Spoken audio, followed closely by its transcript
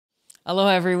Hello,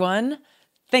 everyone.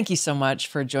 Thank you so much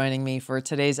for joining me for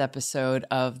today's episode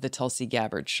of The Tulsi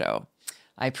Gabbard Show.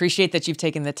 I appreciate that you've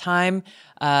taken the time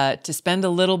to spend a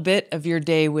little bit of your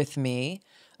day with me,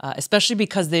 especially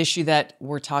because the issue that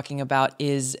we're talking about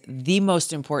is the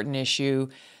most important issue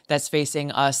that's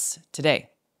facing us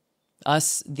today,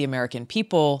 us, the American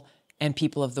people, and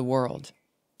people of the world.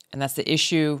 And that's the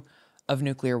issue of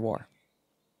nuclear war.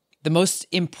 The most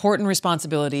important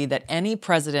responsibility that any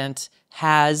president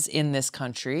has in this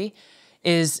country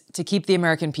is to keep the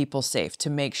American people safe, to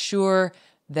make sure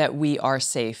that we are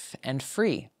safe and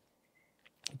free.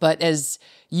 But as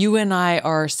you and I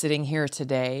are sitting here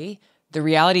today, the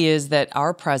reality is that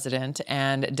our president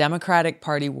and Democratic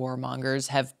Party warmongers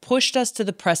have pushed us to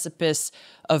the precipice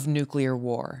of nuclear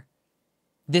war.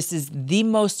 This is the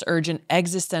most urgent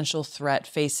existential threat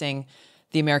facing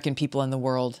the American people and the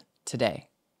world today.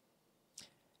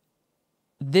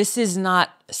 This is not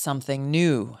something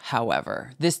new,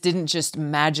 however. This didn't just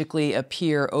magically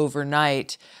appear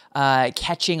overnight,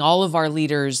 catching all of our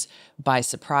leaders by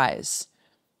surprise.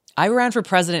 I ran for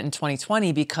president in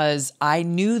 2020 because I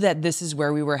knew that this is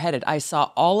where we were headed. I saw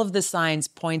all of the signs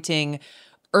pointing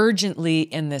urgently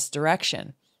in this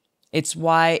direction. It's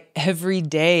why every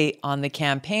day on the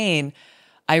campaign,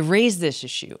 I raised this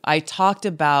issue. I talked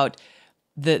about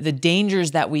the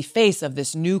dangers that we face of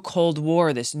this new Cold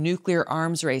War, this nuclear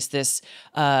arms race, this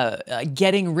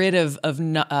getting rid of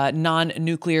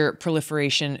non-nuclear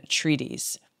proliferation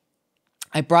treaties.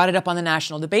 I brought it up on the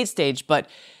national debate stage, but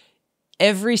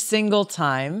every single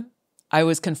time I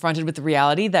was confronted with the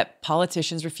reality that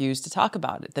politicians refused to talk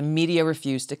about it. The media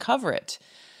refused to cover it.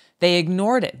 They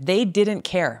ignored it. They didn't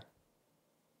care.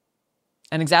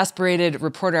 An exasperated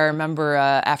reporter, I remember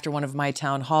after one of my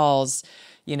town halls,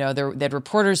 they had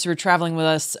reporters who were traveling with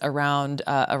us around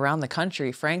the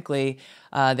country, frankly.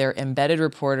 They're embedded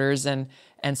reporters. And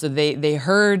so they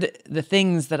heard the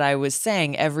things that I was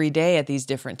saying every day at these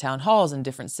different town halls in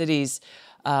different cities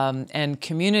and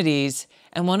communities.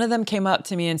 And one of them came up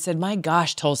to me and said, "My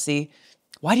gosh, Tulsi,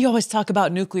 why do you always talk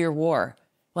about nuclear war?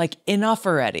 Like, enough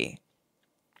already."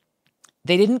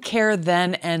 They didn't care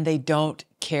then, and they don't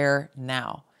care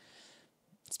now.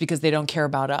 It's because they don't care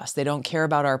about us. They don't care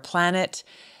about our planet.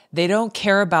 They don't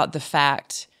care about the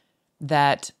fact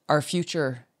that our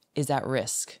future is at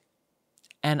risk.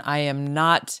 And I am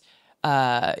not,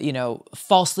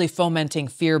 falsely fomenting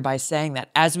fear by saying that.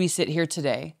 As we sit here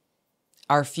today,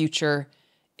 our future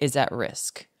is at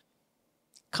risk.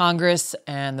 Congress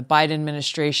and the Biden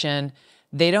administration,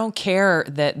 they don't care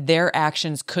that their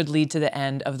actions could lead to the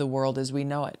end of the world as we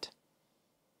know it.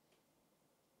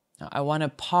 Now, I want to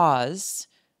pause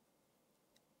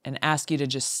and ask you to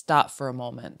just stop for a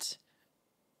moment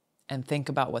and think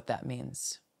about what that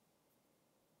means.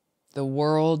 The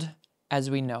world as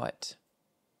we know it.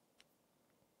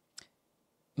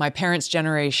 My parents'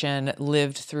 generation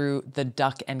lived through the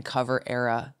duck and cover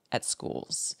era at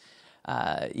schools.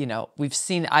 I've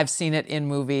seen it in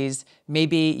movies.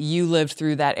 Maybe you lived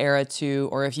through that era too,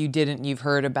 or if you didn't, you've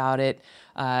heard about it.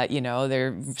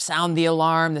 They sound the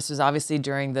alarm. This was obviously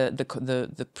during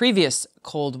the previous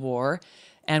Cold War.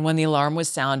 And when the alarm was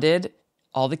sounded,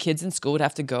 all the kids in school would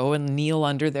have to go and kneel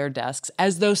under their desks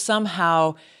as though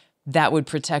somehow that would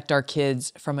protect our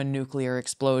kids from a nuclear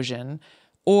explosion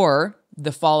or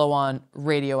the follow-on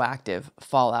radioactive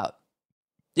fallout.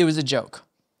 It was a joke.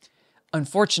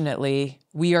 Unfortunately,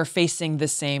 we are facing the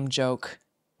same joke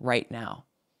right now.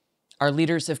 Our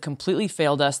leaders have completely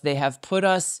failed us. They have put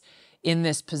us in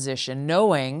this position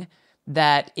knowing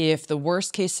that if the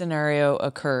worst case scenario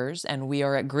occurs and we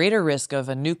are at greater risk of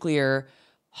a nuclear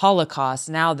holocaust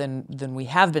now than we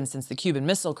have been since the Cuban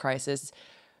Missile Crisis,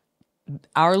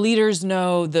 our leaders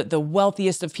know, that the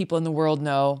wealthiest of people in the world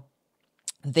know,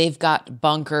 they've got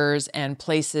bunkers and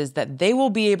places that they will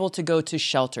be able to go to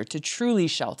shelter, to truly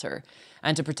shelter,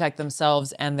 and to protect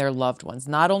themselves and their loved ones,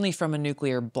 not only from a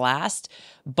nuclear blast,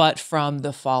 but from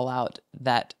the fallout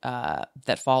that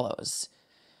follows.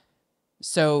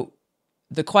 So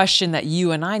the question that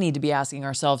you and I need to be asking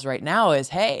ourselves right now is,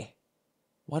 hey,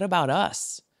 what about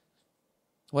us?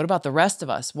 What about the rest of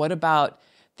us? What about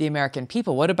the American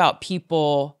people? What about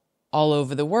people all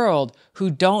over the world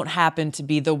who don't happen to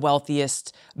be the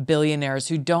wealthiest billionaires,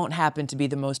 who don't happen to be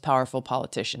the most powerful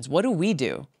politicians? What do we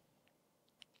do?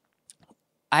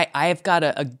 I've got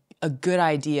a good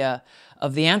idea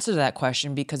of the answer to that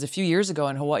question because a few years ago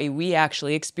in Hawaii, we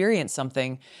actually experienced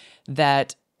something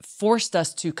that forced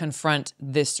us to confront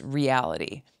this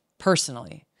reality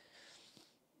personally.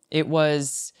 It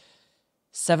was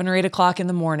 7 or 8 o'clock in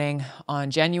the morning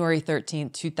on January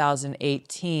 13th,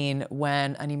 2018,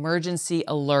 when an emergency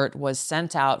alert was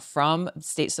sent out from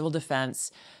State Civil Defense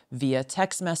via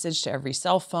text message to every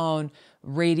cell phone,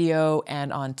 radio,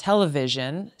 and on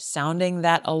television, sounding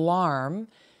that alarm,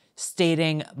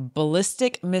 stating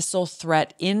ballistic missile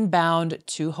threat inbound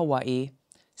to Hawaii.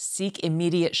 Seek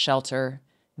immediate shelter.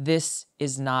 This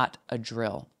is not a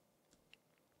drill.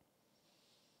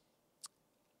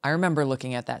 I remember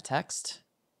looking at that text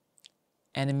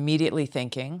and immediately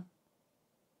thinking,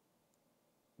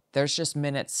 there's just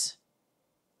minutes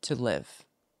to live.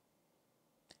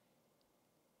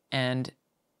 And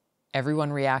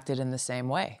everyone reacted in the same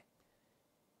way.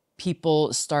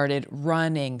 People started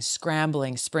running,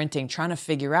 scrambling, sprinting, trying to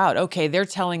figure out, okay, they're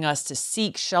telling us to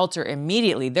seek shelter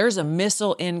immediately. There's a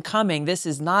missile incoming. This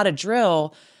is not a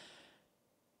drill.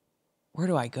 Where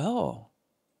do I go?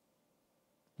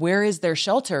 Where is their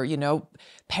shelter? You know,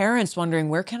 parents wondering,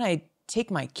 where can I take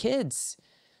my kids?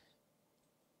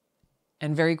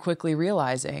 And very quickly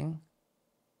realizing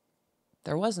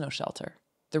there was no shelter.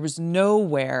 There was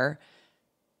nowhere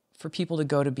for people to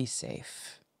go to be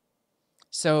safe.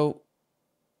 So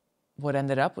what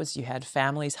ended up was you had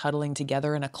families huddling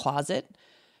together in a closet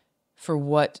for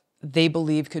what they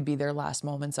believed could be their last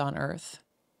moments on earth.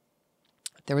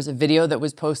 There was a video that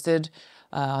was posted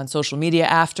on social media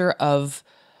after of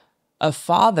a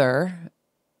father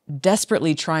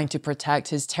desperately trying to protect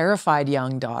his terrified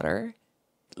young daughter,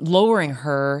 lowering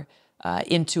her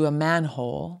into a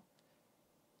manhole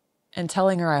and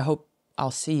telling her, I hope I'll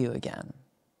see you again.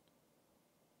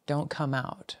 Don't come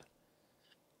out.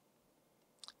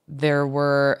 There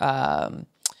were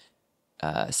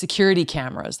security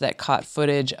cameras that caught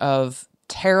footage of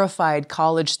terrified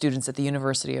college students at the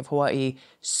University of Hawaii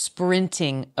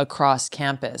sprinting across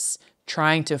campus,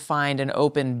 trying to find an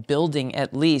open building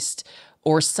at least,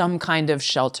 or some kind of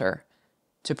shelter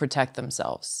to protect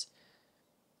themselves.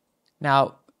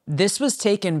 Now, this was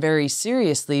taken very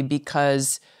seriously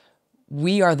because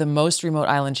we are the most remote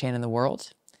island chain in the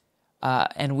world,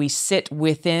 and we sit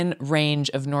within range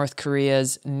of North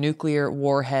Korea's nuclear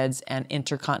warheads and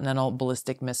intercontinental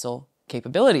ballistic missile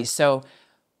capabilities. So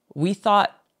we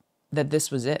thought that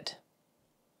this was it.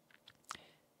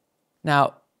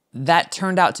 Now, that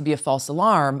turned out to be a false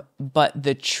alarm, but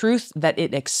the truth that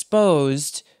it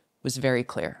exposed was very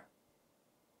clear.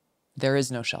 There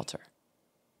is no shelter.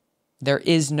 There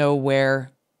is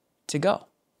nowhere to go.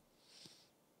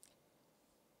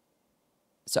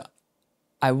 So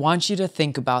I want you to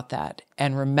think about that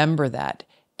and remember that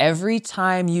every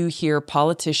time you hear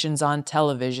politicians on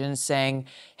television saying,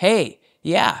 hey,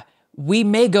 yeah, we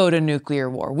may go to nuclear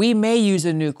war. We may use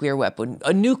a nuclear weapon.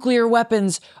 Nuclear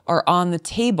weapons are on the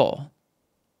table.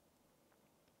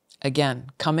 Again,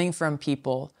 coming from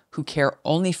people who care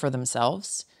only for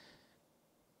themselves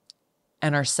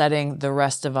and are setting the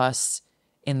rest of us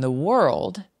in the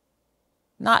world,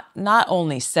 not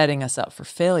only setting us up for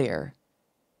failure,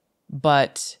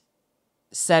 but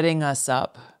setting us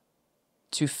up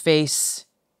to face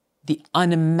the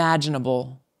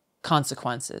unimaginable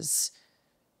consequences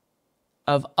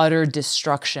of utter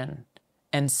destruction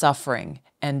and suffering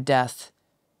and death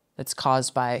that's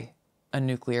caused by a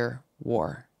nuclear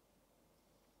war.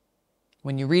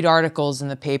 When you read articles in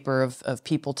the paper of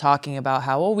people talking about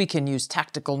how, oh, we can use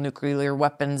tactical nuclear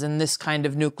weapons and this kind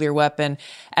of nuclear weapon,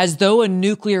 as though a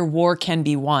nuclear war can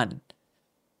be won.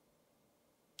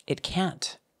 It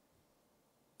can't.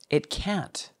 It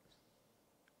can't.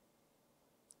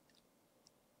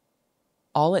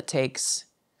 All it takes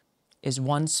is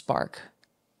one spark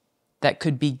that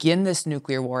could begin this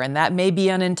nuclear war, and that may be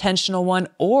an intentional one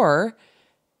or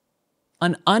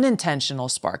an unintentional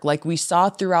spark, like we saw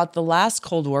throughout the last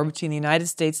Cold War between the United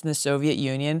States and the Soviet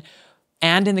Union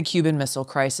and in the Cuban Missile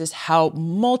Crisis, how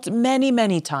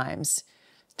many times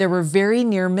there were very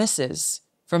near misses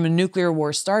from a nuclear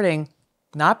war starting,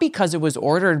 not because it was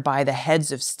ordered by the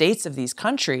heads of states of these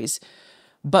countries,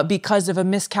 but because of a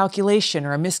miscalculation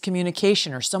or a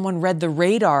miscommunication, or someone read the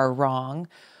radar wrong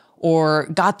or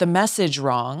got the message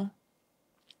wrong.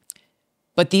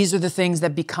 But these are the things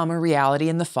that become a reality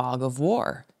in the fog of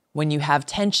war. When you have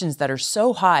tensions that are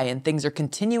so high and things are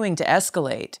continuing to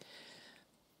escalate,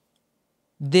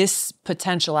 this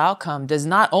potential outcome does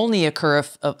not only occur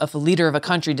if a leader of a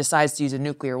country decides to use a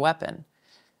nuclear weapon.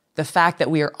 The fact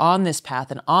that we are on this path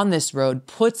and on this road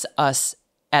puts us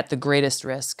at the greatest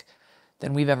risk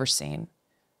than we've ever seen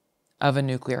of a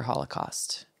nuclear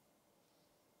holocaust.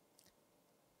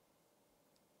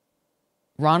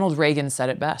 Ronald Reagan said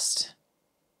it best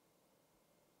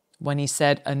when he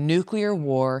said, a nuclear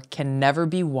war can never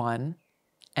be won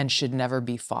and should never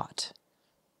be fought.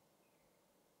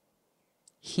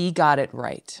 He got it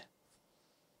right.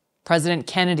 President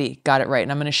Kennedy got it right.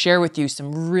 And I'm going to share with you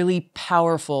some really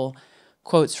powerful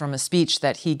quotes from a speech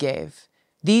that he gave.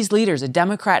 These leaders, a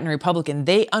Democrat and a Republican,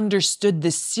 they understood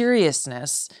the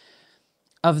seriousness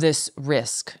of this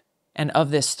risk and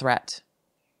of this threat.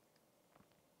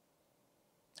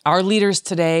 Our leaders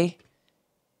today,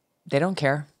 they don't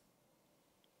care.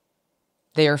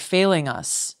 They are failing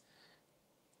us,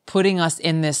 putting us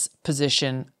in this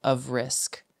position of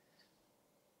risk,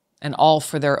 and all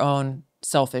for their own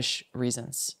selfish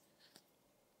reasons.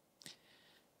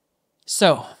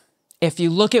 So, if you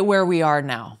look at where we are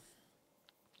now,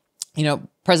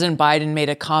 President Biden made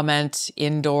a comment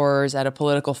indoors at a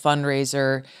political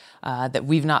fundraiser that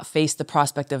we've not faced the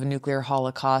prospect of a nuclear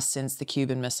holocaust since the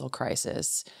Cuban Missile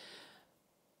Crisis.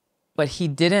 But he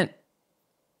didn't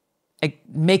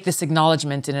make this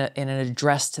acknowledgement in an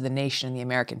address to the nation and the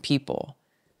American people.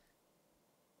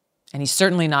 And he's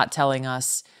certainly not telling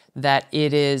us that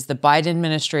it is the Biden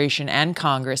administration and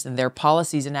Congress and their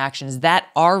policies and actions that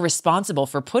are responsible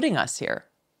for putting us here.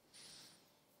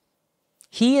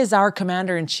 He is our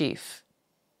commander-in-chief.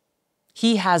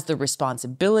 He has the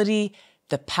responsibility,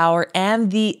 the power,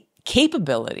 and the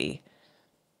capability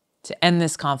to end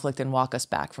this conflict and walk us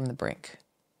back from the brink.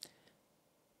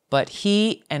 But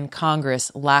he and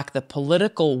Congress lack the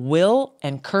political will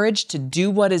and courage to do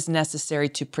what is necessary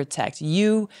to protect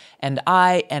you and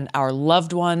I and our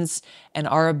loved ones and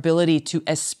our ability to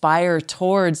aspire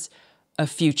towards a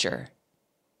future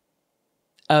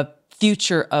of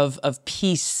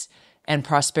peace and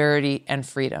prosperity and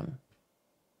freedom.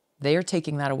 They are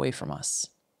taking that away from us.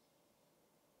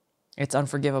 It's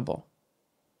unforgivable.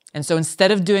 And so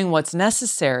instead of doing what's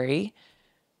necessary,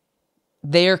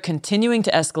 they are continuing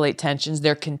to escalate tensions.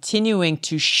 They're continuing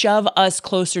to shove us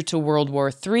closer to World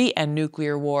War III and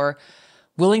nuclear war,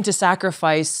 willing to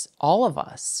sacrifice all of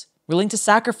us, willing to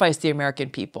sacrifice the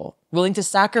American people, willing to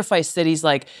sacrifice cities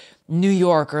like New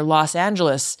York or Los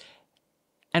Angeles.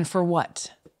 And for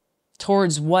what?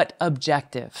 Towards what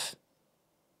objective?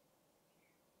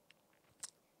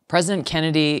 President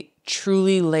Kennedy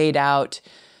truly laid out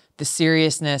the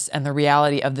seriousness and the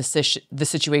reality of the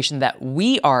situation that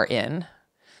we are in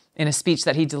a speech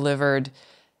that he delivered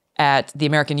at the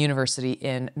American University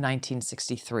in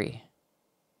 1963.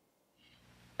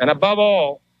 And above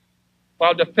all,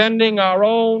 while defending our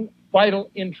own vital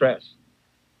interests,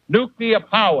 nuclear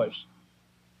powers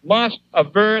must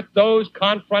avert those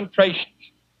confrontations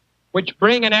which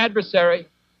bring an adversary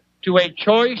to a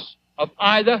choice of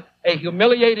either a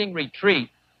humiliating retreat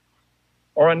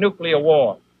or a nuclear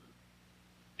war.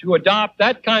 To adopt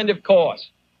that kind of course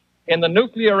in the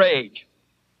nuclear age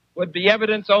would be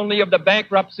evidence only of the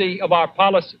bankruptcy of our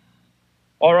policy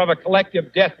or of a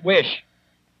collective death wish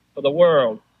for the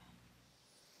world.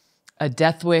 A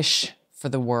death wish for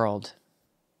the world.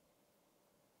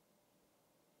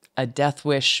 A death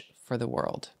wish for the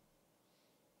world.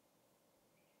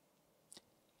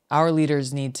 Our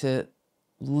leaders need to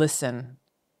listen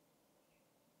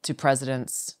to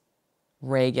Presidents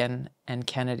Reagan and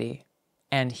Kennedy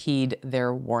and heed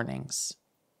their warnings.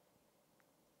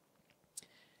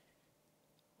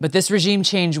 But this regime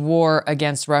change war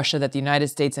against Russia that the United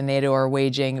States and NATO are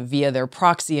waging via their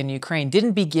proxy in Ukraine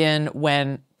didn't begin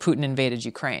when Putin invaded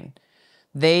Ukraine.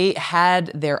 They had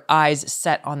their eyes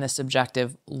set on this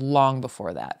objective long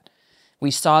before that.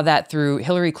 We saw that through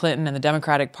Hillary Clinton and the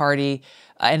Democratic Party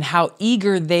and how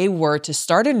eager they were to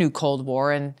start a new Cold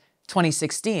War in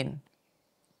 2016,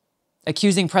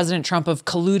 accusing President Trump of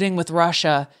colluding with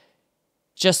Russia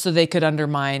just so they could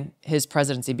undermine his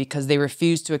presidency because they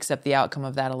refused to accept the outcome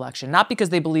of that election. Not because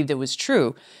they believed it was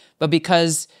true, but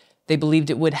because they believed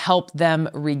it would help them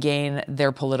regain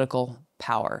their political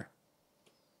power.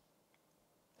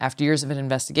 After years of an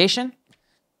investigation,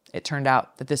 it turned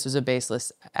out that this was a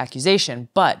baseless accusation,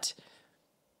 but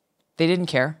they didn't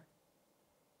care.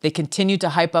 They continued to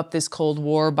hype up this Cold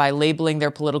War by labeling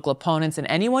their political opponents and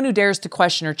anyone who dares to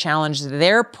question or challenge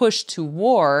their push to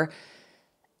war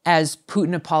as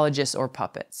Putin apologists or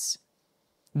puppets.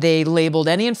 They labeled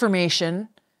any information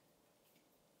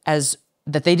as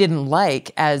that they didn't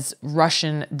like as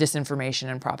Russian disinformation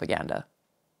and propaganda.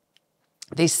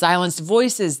 They silenced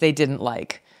voices they didn't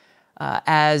like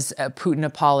as Putin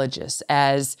apologists,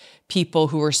 as people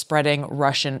who were spreading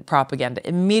Russian propaganda,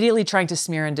 immediately trying to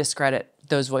smear and discredit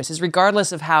those voices,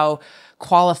 regardless of how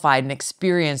qualified and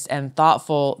experienced and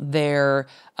thoughtful their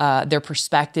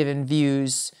perspective and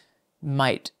views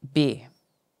might be.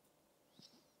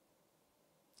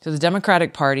 So the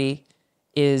Democratic Party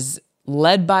is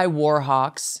led by war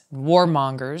hawks,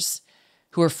 warmongers,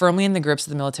 who are firmly in the grips of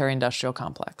the military-industrial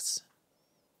complex.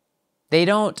 They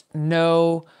don't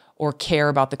know or care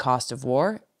about the cost of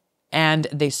war, and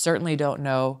they certainly don't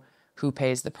know who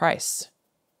pays the price.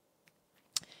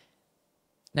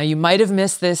 Now, you might have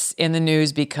missed this in the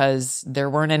news because there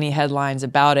weren't any headlines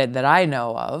about it that I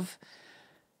know of,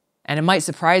 and it might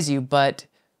surprise you, but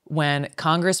when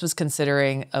Congress was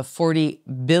considering a $40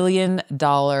 billion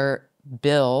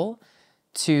bill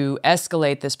to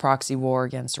escalate this proxy war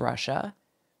against Russia,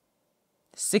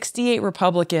 68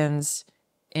 Republicans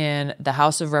in the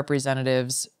House of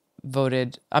Representatives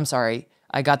voted, I'm sorry,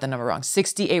 I got the number wrong.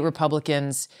 68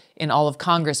 Republicans in all of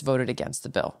Congress voted against the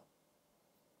bill.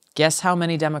 Guess how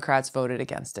many Democrats voted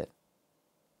against it?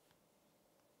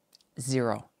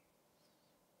 0.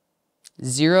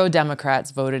 0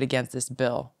 Democrats voted against this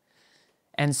bill.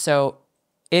 And so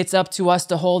it's up to us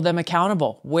to hold them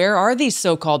accountable. Where are these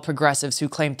so-called progressives who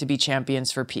claim to be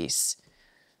champions for peace?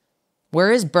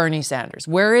 Where is Bernie Sanders?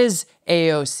 Where is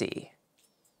AOC?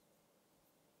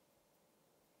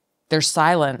 Their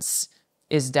silence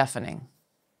is deafening.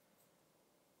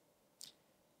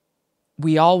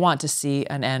 We all want to see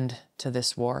an end to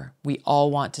this war. We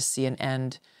all want to see an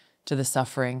end to the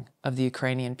suffering of the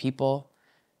Ukrainian people.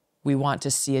 We want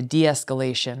to see a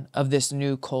de-escalation of this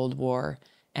new Cold War,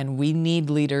 and we need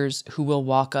leaders who will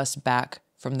walk us back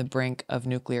from the brink of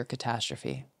nuclear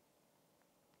catastrophe.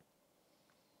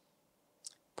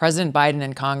 President Biden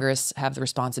and Congress have the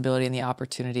responsibility and the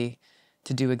opportunity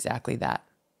to do exactly that,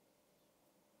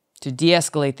 to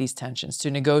de-escalate these tensions,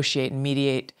 to negotiate and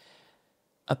mediate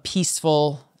a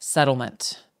peaceful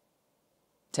settlement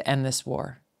to end this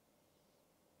war.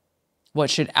 What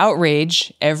should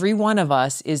outrage every one of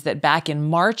us is that back in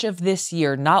March of this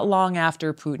year, not long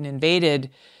after Putin invaded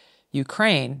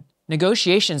Ukraine,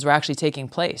 negotiations were actually taking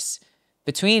place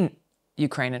between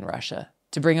Ukraine and Russia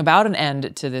to bring about an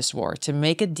end to this war, to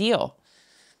make a deal.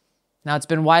 Now, it's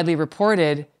been widely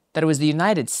reported that it was the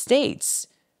United States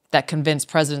that convinced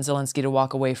President Zelensky to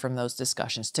walk away from those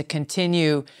discussions, to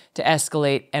continue to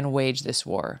escalate and wage this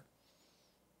war.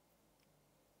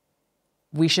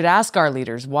 We should ask our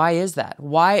leaders, why is that?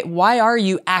 Why are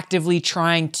you actively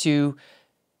trying to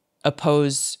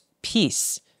oppose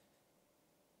peace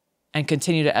and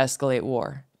continue to escalate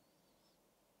war?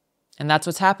 And that's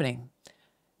what's happening.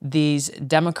 These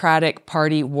Democratic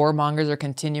Party warmongers are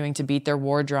continuing to beat their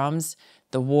war drums.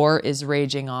 The war is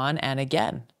raging on. And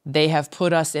again, they have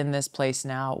put us in this place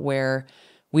now where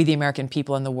we, the American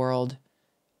people in the world,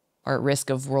 are at risk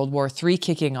of World War III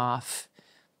kicking off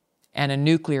and a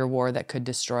nuclear war that could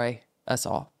destroy us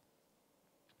all.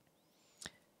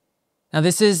 Now,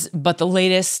 this is but the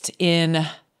latest in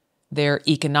their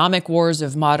economic wars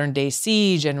of modern-day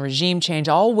siege and regime change,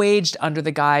 all waged under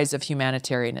the guise of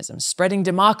humanitarianism, spreading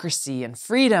democracy and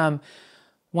freedom,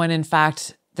 when in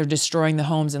fact they're destroying the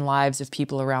homes and lives of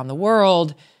people around the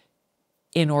world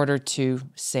in order to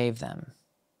save them.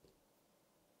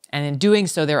 And in doing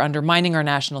so, they're undermining our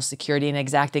national security and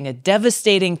exacting a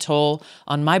devastating toll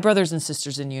on my brothers and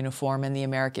sisters in uniform and the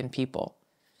American people.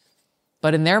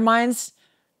 But in their minds,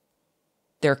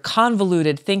 their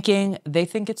convoluted thinking, they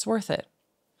think it's worth it.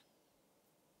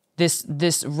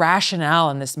 This rationale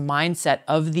and this mindset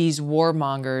of these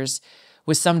warmongers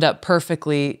was summed up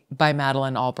perfectly by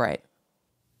Madeleine Albright.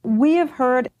 We have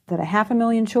heard that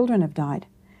 500,000 children have died.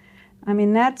 I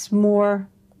mean, that's more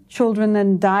children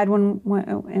than died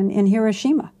in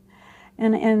Hiroshima.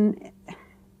 And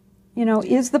you know,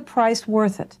 is the price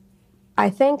worth it? I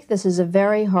think this is a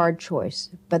very hard choice,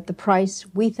 but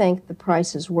we think the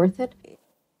price is worth it.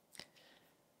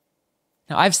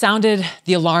 Now, I've sounded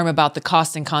the alarm about the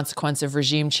cost and consequence of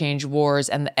regime change wars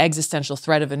and the existential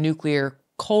threat of a nuclear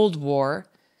Cold War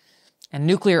and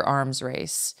nuclear arms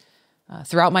race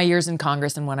throughout my years in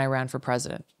Congress and when I ran for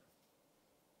president.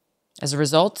 As a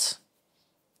result,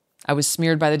 I was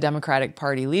smeared by the Democratic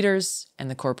Party leaders and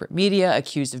the corporate media,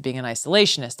 accused of being an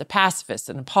isolationist, a pacifist,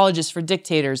 an apologist for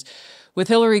dictators, with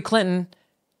Hillary Clinton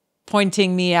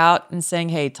pointing me out and saying,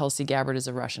 hey, Tulsi Gabbard is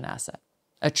a Russian asset,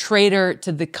 a traitor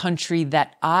to the country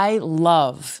that I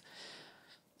love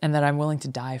and that I'm willing to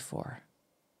die for.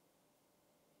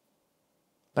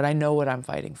 But I know what I'm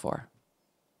fighting for.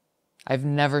 I've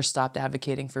never stopped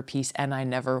advocating for peace, and I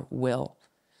never will,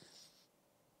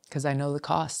 because I know the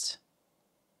cost.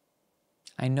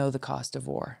 I know the cost of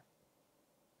war.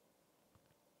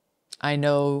 I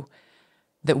know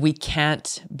that we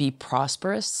can't be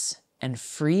prosperous and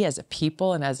free as a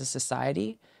people and as a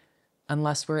society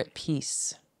unless we're at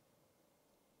peace.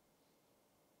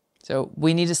 So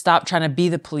we need to stop trying to be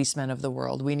the policemen of the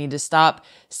world. We need to stop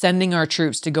sending our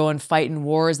troops to go and fight in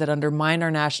wars that undermine our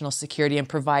national security and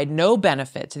provide no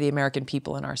benefit to the American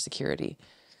people and our security.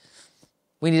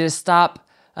 We need to stop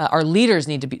our leaders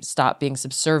need to stop being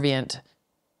subservient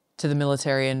to the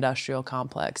military-industrial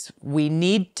complex. We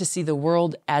need to see the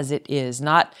world as it is,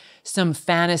 not some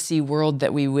fantasy world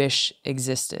that we wish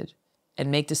existed, and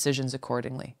make decisions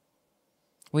accordingly.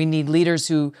 We need leaders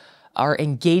who are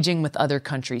engaging with other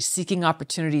countries, seeking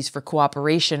opportunities for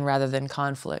cooperation rather than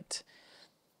conflict,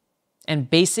 and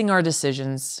basing our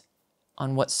decisions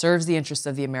on what serves the interests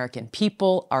of the American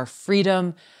people, our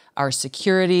freedom, our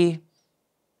security,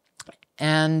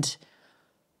 and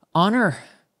honor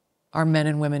our men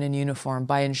and women in uniform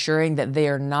by ensuring that they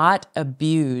are not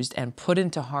abused and put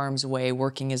into harm's way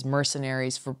working as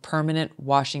mercenaries for permanent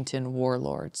Washington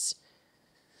warlords,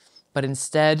 but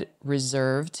instead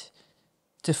reserved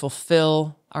to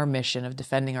fulfill our mission of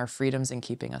defending our freedoms and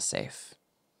keeping us safe.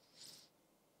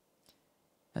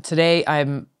 Now, today,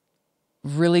 I'm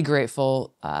really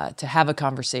grateful to have a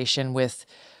conversation with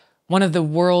one of the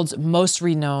world's most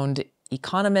renowned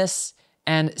economists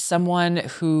and someone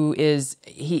who is,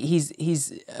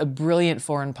 he's a brilliant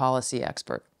foreign policy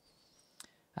expert.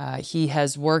 He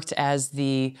has worked as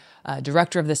the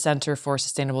director of the Center for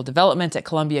Sustainable Development at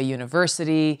Columbia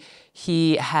University.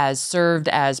 He has served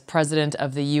as president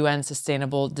of the UN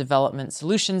Sustainable Development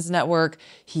Solutions Network.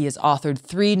 He has authored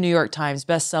 3 New York Times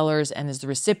bestsellers and is the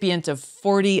recipient of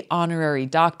 40 honorary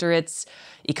doctorates.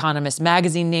 Economist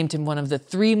magazine named him one of the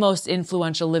 3 most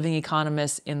influential living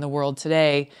economists in the world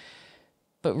today.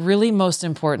 But really, most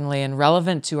importantly, and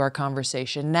relevant to our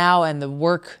conversation now and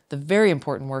the very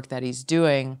important work that he's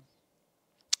doing,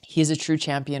 he is a true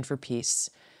champion for peace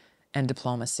and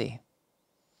diplomacy.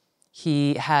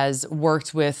 He has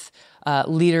worked with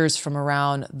leaders from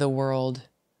around the world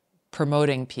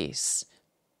promoting peace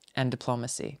and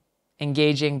diplomacy,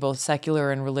 engaging both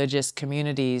secular and religious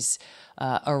communities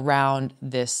around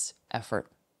this effort.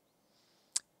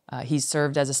 He's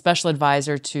served as a special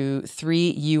advisor to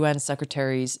 3 UN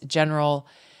Secretaries General,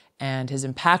 and his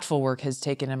impactful work has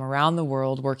taken him around the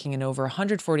world, working in over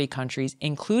 140 countries,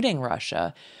 including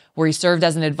Russia, where he served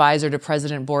as an advisor to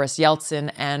President Boris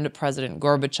Yeltsin and President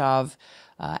Gorbachev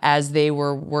as they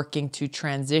were working to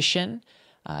transition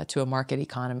to a market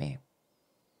economy.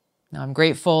 Now, I'm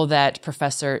grateful that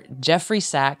Professor Jeffrey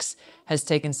Sachs has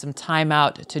taken some time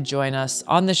out to join us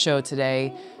on the show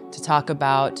today to talk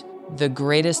about the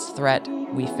greatest threat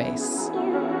we face.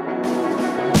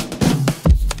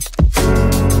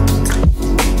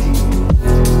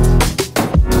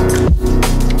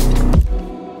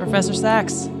 Professor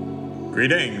Sachs.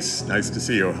 Greetings. Nice to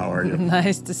see you. How are you?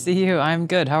 Nice to see you. I'm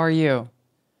good. How are you?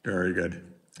 Very good.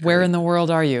 Where in the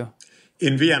world are you?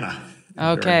 In Vienna.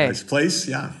 Okay. Very nice place,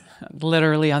 yeah.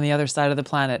 Literally on the other side of the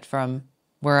planet from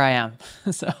where I am.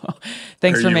 So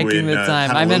thanks for making the time.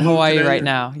 I'm in Hawaii today, right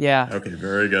now. Yeah. Okay,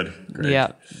 very good. Great.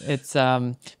 Yeah. It's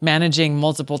managing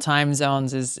multiple time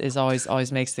zones is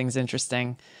always makes things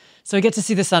interesting. So I get to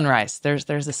see the sunrise. There's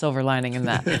a silver lining in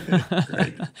that.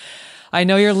 Great. I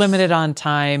know you're limited on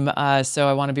time, so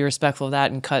I want to be respectful of that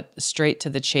and cut straight to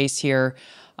the chase here.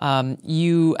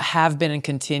 You have been and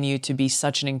continue to be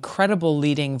such an incredible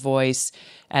leading voice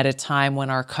at a time when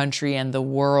our country and the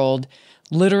world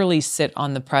literally sit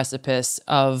on the precipice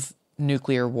of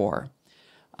nuclear war.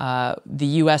 The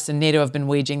U.S. and NATO have been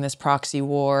waging this proxy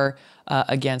war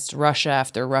against Russia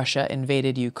after Russia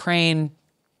invaded Ukraine.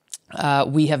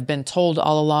 We have been told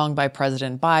all along by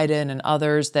President Biden and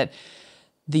others that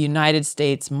the United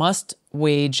States must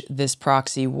wage this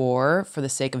proxy war for the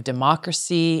sake of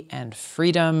democracy and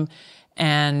freedom,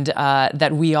 and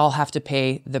that we all have to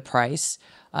pay the price.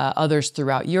 Others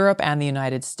throughout Europe and the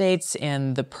United States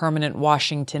in the permanent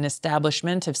Washington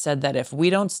establishment have said that if we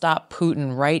don't stop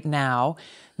Putin right now,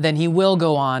 then he will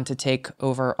go on to take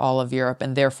over all of Europe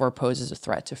and therefore poses a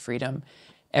threat to freedom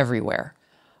everywhere.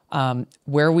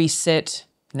 Where we sit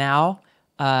now,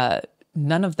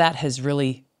 none of that has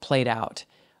really played out.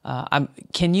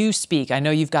 Can you speak? I know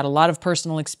you've got a lot of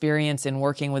personal experience in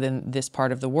working within this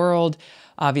part of the world.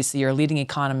 Obviously, you're a leading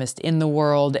economist in the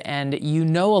world, and you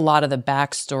know a lot of the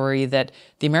backstory that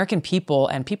the American people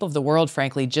and people of the world,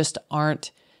 frankly, just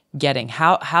aren't getting.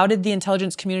 How did the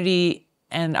intelligence community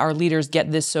and our leaders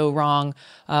get this so wrong,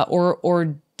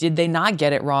 or did they not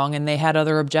get it wrong and they had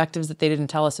other objectives that they didn't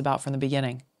tell us about from the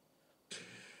beginning?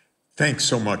 Thanks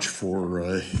so much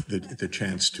for the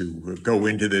chance to go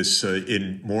into this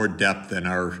in more depth than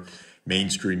our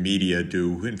mainstream media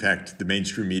do. In fact, the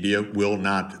mainstream media will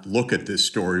not look at this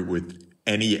story with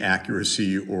any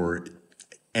accuracy or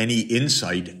any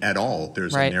insight at all.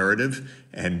 There's a narrative,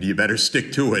 and you better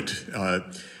stick to it.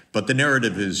 But the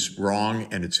narrative is wrong,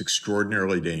 and it's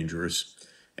extraordinarily dangerous.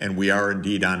 And we are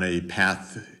indeed on a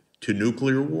path to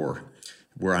nuclear war.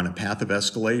 We're on a path of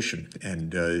escalation.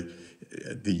 And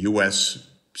the U.S.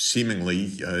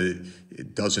 seemingly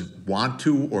doesn't want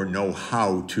to or know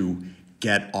how to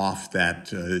get off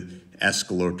that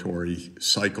escalatory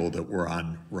cycle that we're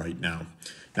on right now.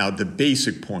 Now, the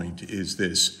basic point is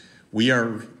this. We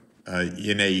are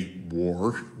in a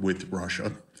war with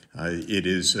Russia. It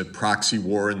is a proxy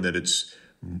war in that it's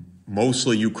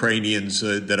mostly Ukrainians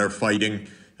that are fighting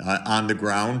on the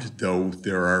ground, though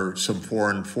there are some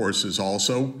foreign forces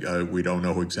also. We don't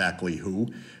know exactly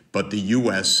who, but the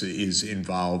U.S. is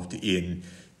involved in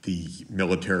the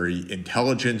military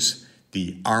intelligence,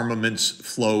 the armaments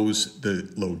flows,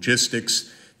 the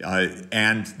logistics,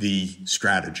 and the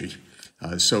strategy.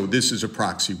 So this is a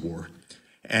proxy war.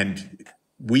 And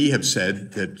we have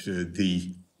said that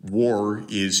the war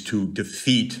is to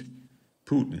defeat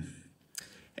Putin.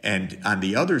 And on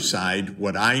the other side,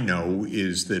 what I know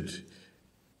is that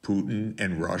Putin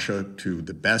and Russia, to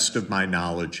the best of my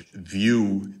knowledge,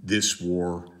 view this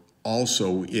war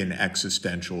also in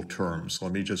existential terms.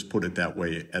 Let me just put it that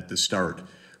way at the start,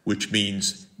 which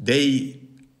means they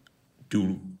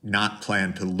do not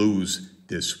plan to lose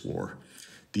this war.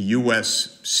 The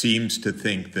U.S. seems to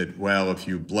think that, well, if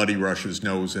you bloody Russia's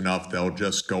nose enough, they'll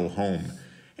just go home.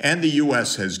 And the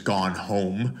U.S. has gone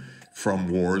home from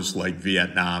wars like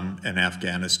Vietnam and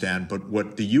Afghanistan. But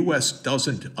what the U.S.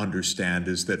 doesn't understand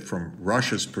is that from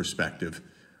Russia's perspective,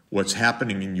 what's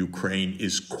happening in Ukraine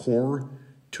is core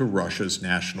to Russia's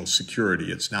national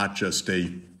security. It's not just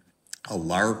a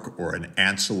lark or an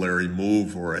ancillary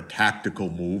move or a tactical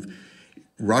move.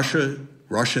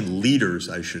 Russian leaders,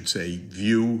 I should say,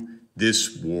 view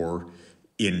this war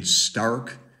in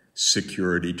stark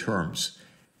security terms.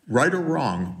 Right or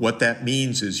wrong, what that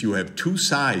means is you have two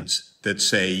sides that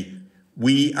say,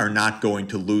 we are not going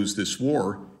to lose this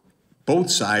war. Both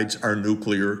sides are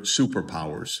nuclear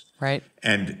superpowers. Right.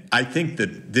 And I think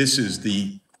that this is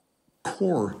the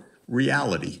core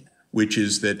reality, which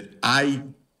is that I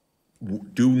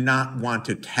do not want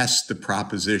to test the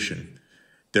proposition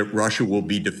that Russia will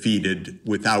be defeated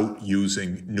without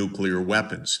using nuclear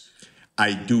weapons.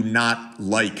 I do not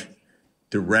like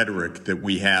the rhetoric that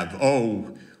we have.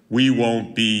 Oh, we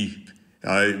won't be,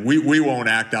 we won't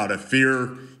act out of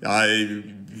fear.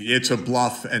 It's a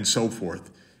bluff and so forth.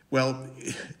 Well,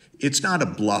 it's not a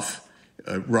bluff,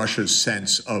 Russia's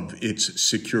sense of its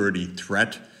security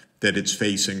threat that it's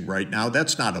facing right now.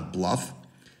 That's not a bluff.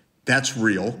 That's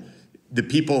real. The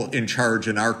people in charge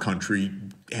in our country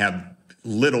have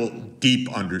little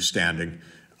deep understanding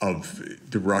of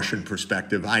the Russian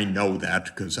perspective. I know that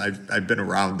because I've been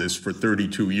around this for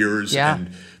 32 years. Yeah.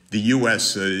 And the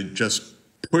U.S. Just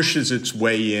pushes its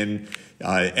way in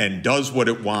and does what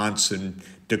it wants and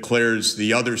declares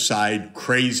the other side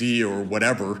crazy or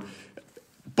whatever.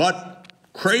 But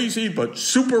crazy, but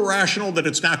super rational that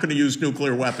it's not going to use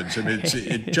nuclear weapons. I mean,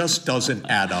 it just doesn't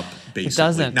add up, basically. It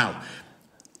doesn't. Now,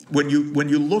 when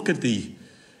you look at the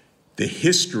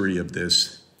history of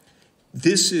this,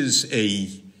 this is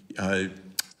a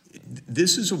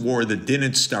war that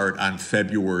didn't start on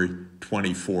February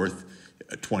 24th,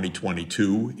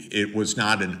 2022. It was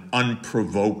not an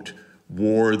unprovoked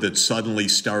war that suddenly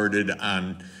started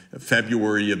on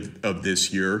February of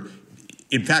this year.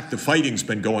 In fact, the fighting's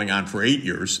been going on for 8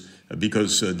 years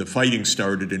because the fighting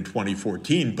started in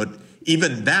 2014. But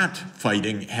even that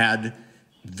fighting had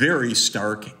very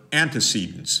stark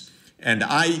antecedents. And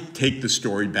I take the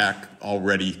story back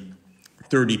already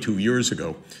 32 years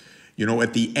ago. You know,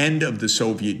 at the end of the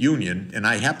Soviet Union, and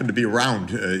I happened to be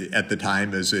around at the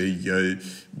time as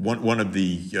one of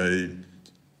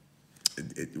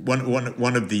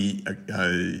the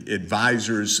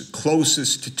advisors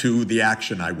closest to the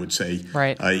action, I would say,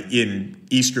 right. In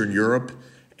Eastern Europe,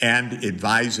 and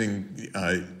advising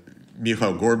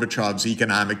Mikhail Gorbachev's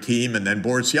economic team and then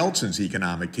Boris Yeltsin's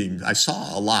economic team. I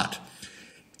saw a lot.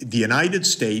 The United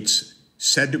States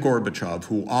said to Gorbachev,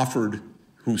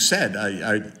 who said,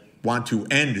 I want to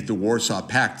end the Warsaw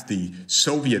Pact, the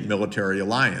Soviet military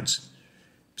alliance,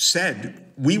 said,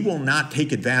 we will not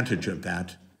take advantage of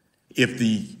that. If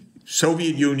the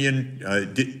Soviet Union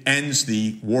ends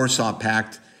the Warsaw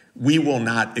Pact, we will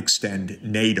not extend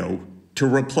NATO to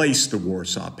replace the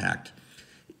Warsaw Pact.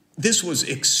 This was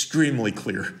extremely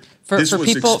clear. For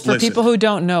people who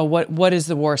don't know, what is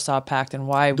the Warsaw Pact and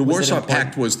why the was Warsaw it important?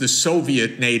 Pact was the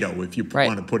Soviet NATO, if you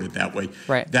want to put it that way.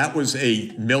 Right. That was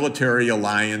a military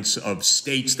alliance of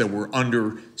states that were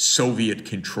under Soviet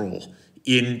control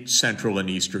in Central and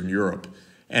Eastern Europe.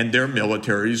 And their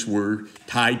militaries were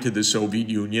tied to the Soviet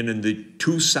Union, and the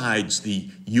two sides, the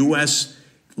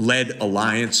U.S.-led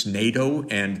alliance, NATO,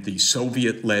 and the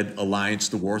Soviet-led alliance,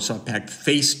 the Warsaw Pact,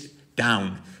 faced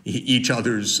down each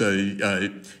other's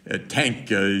tank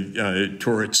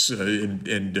turrets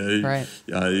and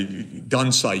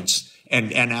gun sights,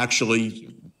 and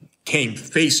actually came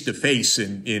face to face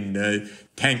in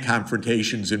tank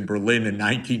confrontations in Berlin in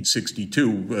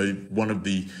 1962, one of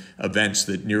the events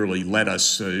that nearly led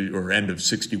us, or end of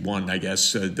 61, I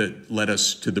guess, that led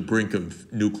us to the brink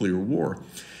of nuclear war.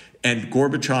 And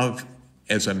Gorbachev,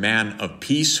 as a man of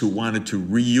peace who wanted to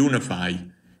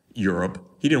reunify Europe,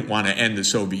 he didn't want to end the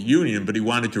Soviet Union, but he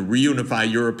wanted to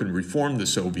reunify Europe and reform the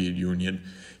Soviet Union,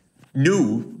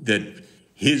 knew that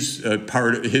his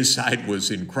part of his side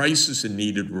was in crisis and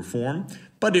needed reform,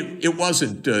 but it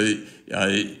wasn't that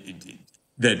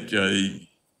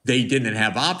they didn't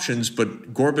have options.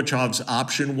 But Gorbachev's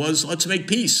option was, let's make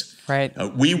peace. Right.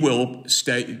 We will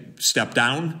step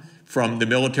down from the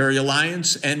military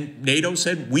alliance, and NATO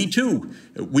said, we too,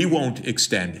 we won't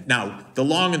extend. Now, the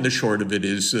long and the short of it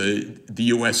is the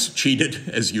U.S. cheated,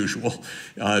 as usual,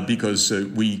 because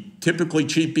we typically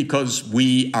cheat because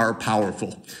we are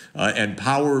powerful, and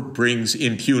power brings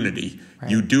impunity.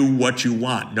 Right. You do what you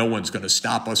want. No one's going to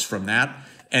stop us from that.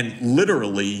 And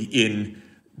literally in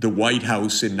the White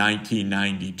House in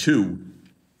 1992,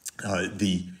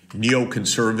 the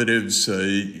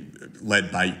neoconservatives,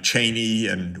 led by Cheney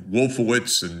and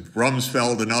Wolfowitz and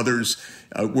Rumsfeld and others,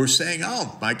 were saying,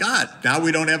 oh, my God, now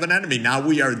we don't have an enemy. Now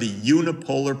we are the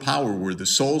unipolar power. We're the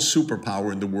sole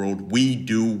superpower in the world. We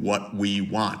do what we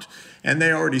want. And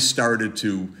they already started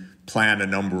to plan a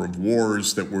number of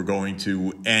wars that were going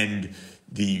to end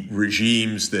the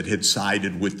regimes that had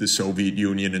sided with the Soviet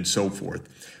Union and so forth.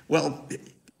 Well,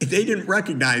 they didn't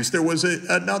recognize there was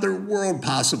another world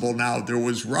possible now. There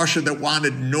was Russia that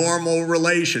wanted normal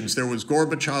relations. There was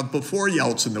Gorbachev before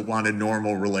Yeltsin that wanted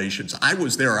normal relations. I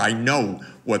was there. I know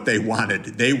what they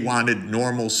wanted. They wanted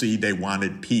normalcy. They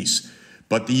wanted peace.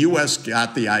 But the U.S.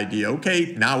 got the idea,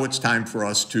 okay, now it's time for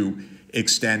us to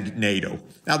extend NATO.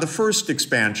 Now, the first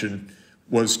expansion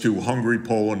was to Hungary,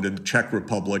 Poland, and the Czech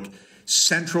Republic,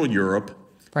 Central Europe,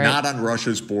 right, not on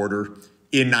Russia's border,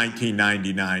 in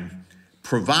 1999.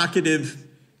 Provocative,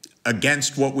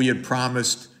 against what we had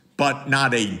promised, but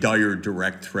not a dire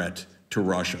direct threat to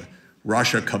Russia.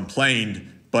 Russia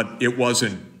complained, but it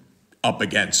wasn't up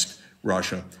against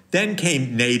Russia. Then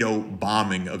came NATO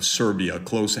bombing of Serbia, a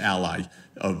close ally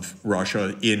of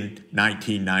Russia, in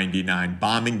 1999,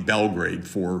 bombing Belgrade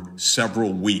for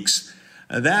several weeks.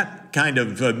 That kind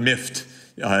of miffed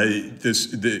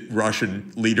the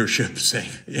Russian leadership, saying,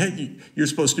 yeah, you're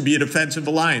supposed to be a defensive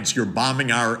alliance. You're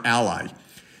bombing our ally.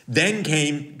 Then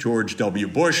came George W.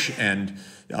 Bush and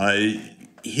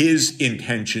his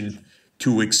intention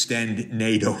to extend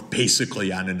NATO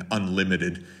basically on an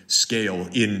unlimited scale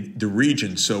in the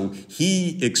region. So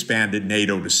he expanded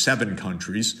NATO to 7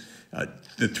 countries,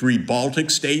 the 3 Baltic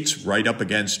states right up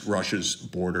against Russia's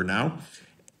border now,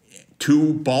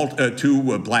 2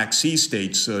 Black Sea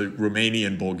states, Romania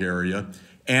and Bulgaria,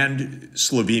 and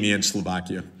Slovenia and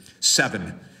Slovakia,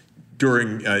 7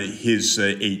 during his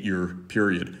 8-year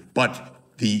period. But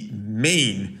the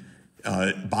main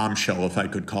bombshell, if I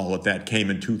could call it that, came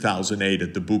in 2008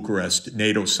 at the Bucharest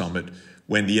NATO summit,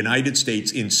 when the United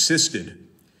States insisted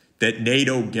that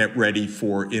NATO get ready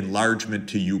for enlargement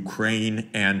to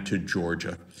Ukraine and to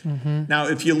Georgia. Mm-hmm. Now,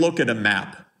 if you look at a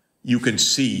map, you can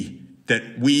see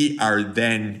that we are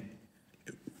then,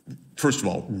 first of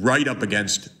all, right up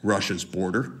against Russia's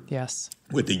border. Yes.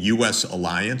 With the U.S.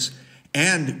 alliance.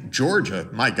 And Georgia,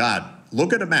 my God,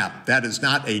 look at a map. That is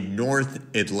not a North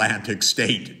Atlantic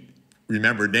state.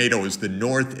 Remember, NATO is the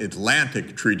North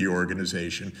Atlantic Treaty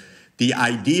Organization. The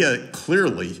idea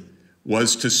clearly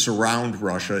was to surround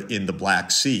Russia in the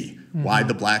Black Sea. Mm-hmm. Why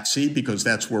the Black Sea? Because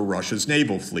that's where Russia's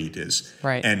naval fleet is.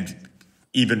 Right. And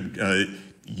even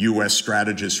U.S.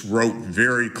 strategists wrote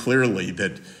very clearly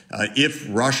that if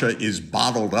Russia is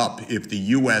bottled up, if the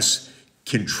U.S.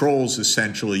 controls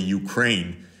essentially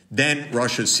Ukraine, then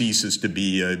Russia ceases to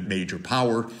be a major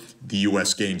power. The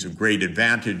U.S. gains a great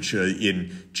advantage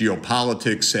in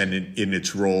geopolitics and in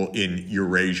its role in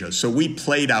Eurasia. So we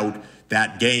played out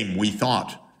that game, we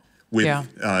thought, with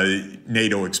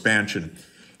NATO expansion.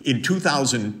 In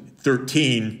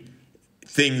 2013,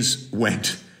 things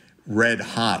went red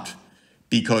hot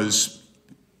because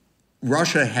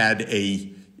Russia had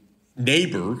a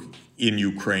neighbor in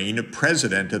Ukraine, a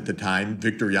president at the time,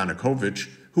 Viktor Yanukovych,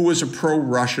 who was a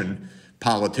pro-Russian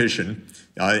politician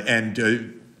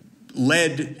and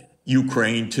led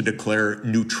Ukraine to declare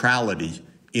neutrality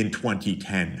in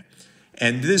 2010.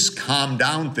 And this calmed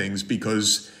down things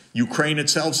because Ukraine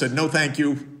itself said, no, thank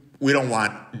you, we don't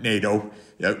want NATO.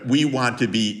 We want to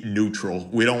be neutral.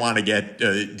 We don't want to get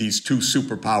these two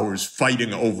superpowers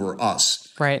fighting over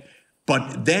us. Right.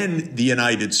 But then the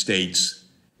United States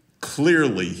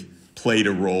clearly played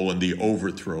a role in the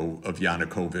overthrow of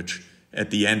Yanukovych at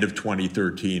the end of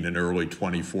 2013 and early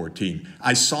 2014.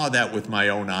 I saw that with my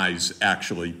own eyes,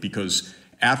 actually, because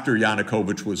after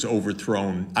Yanukovych was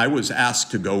overthrown, I was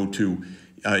asked to go to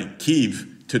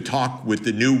Kyiv to talk with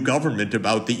the new government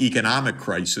about the economic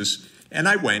crisis. And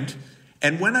I went.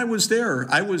 And when I was there,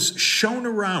 I was shown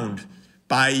around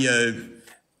by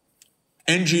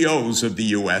NGOs of the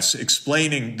U.S.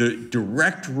 explaining the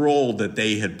direct role that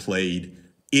they had played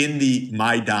in the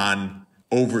Maidan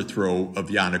overthrow of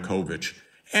Yanukovych.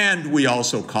 And we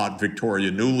also caught Victoria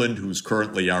Nuland, who's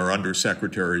currently our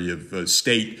Undersecretary of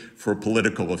State for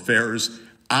Political Affairs,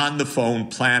 on the phone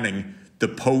planning the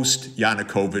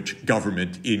post-Yanukovych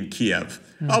government in Kiev.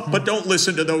 Oh, but don't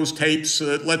listen to those tapes.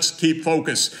 Let's keep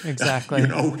focus. Exactly. You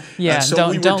know? Yeah,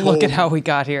 so don't look at how we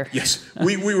got here. Yes,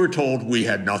 we were told we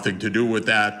had nothing to do with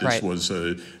that. This Right. was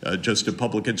just a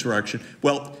public insurrection.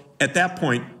 Well, at that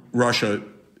point, Russia,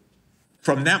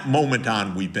 from that moment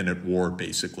on, we've been at war,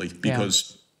 basically,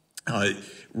 because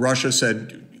Russia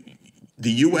said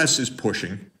the U.S. is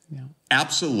pushing,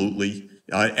 absolutely,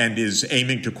 and is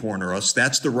aiming to corner us.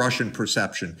 That's the Russian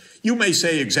perception. You may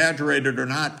say exaggerated or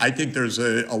not. I think there's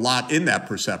a lot in that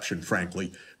perception,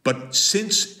 frankly. But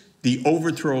since the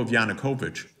overthrow of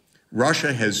Yanukovych,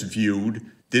 Russia has viewed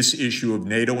this issue of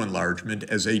NATO enlargement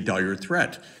as a dire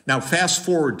threat. Now, fast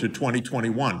forward to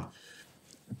 2021,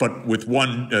 but with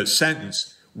one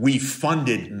sentence, we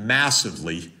funded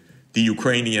massively the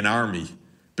Ukrainian army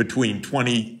between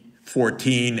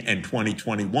 2014 and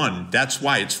 2021. That's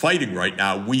why it's fighting right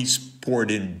now. We poured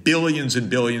in billions and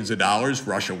billions of dollars.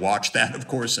 Russia watched that, of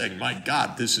course, saying, my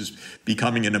God, this is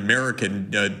becoming an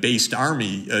American-based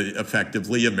army,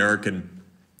 effectively, American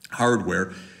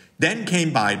hardware. Then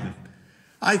came Biden.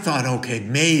 I thought, okay,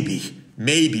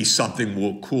 maybe something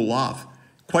will cool off.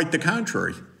 Quite the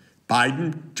contrary.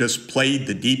 Biden just played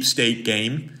the deep state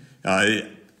game.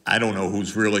 I don't know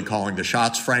who's really calling the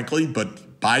shots, frankly,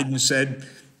 but Biden said,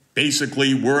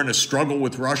 basically, we're in a struggle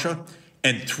with Russia.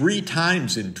 And 3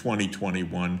 times in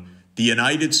 2021, the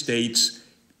United States,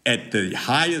 at the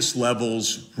highest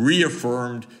levels,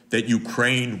 reaffirmed that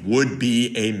Ukraine would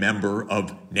be a member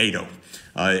of NATO.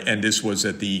 And this was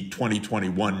at the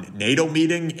 2021 NATO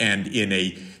meeting and in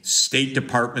a State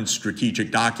Department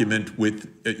strategic document with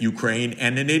Ukraine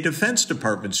and in a Defense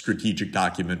Department strategic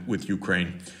document with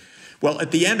Ukraine. Well,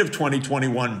 at the end of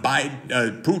 2021,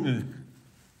 Putin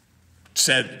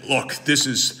said, look, this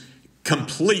is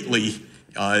completely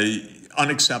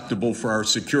unacceptable for our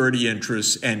security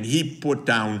interests. And he put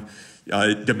down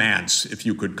demands, if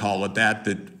you could call it that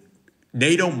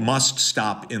NATO must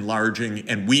stop enlarging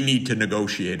and we need to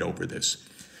negotiate over this.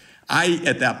 I,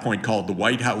 at that point, called the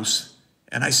White House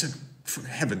and I said, for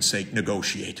heaven's sake,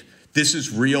 negotiate. This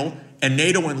is real, and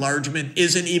NATO enlargement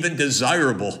isn't even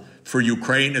desirable for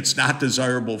Ukraine. It's not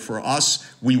desirable for us.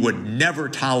 We would never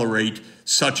tolerate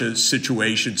such a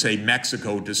situation, say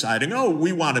Mexico deciding, oh,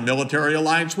 we want a military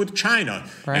alliance with China.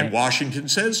 Right. And Washington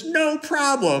says, no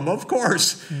problem, of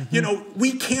course. Mm-hmm. You know,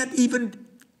 we can't even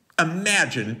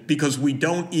imagine, because we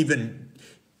don't even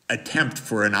attempt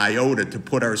for an iota to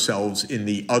put ourselves in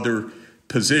the other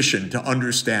position to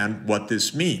understand what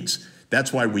this means.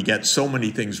 That's why we get so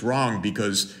many things wrong,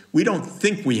 because we don't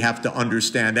think we have to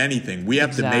understand anything. We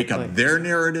have to make up their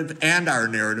narrative and our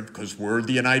narrative because we're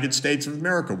the United States of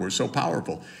America. We're so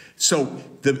powerful. So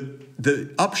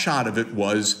the upshot of it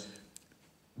was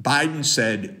Biden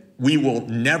said, we will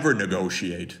never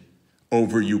negotiate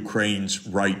over Ukraine's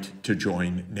right to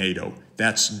join NATO.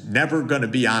 That's never going to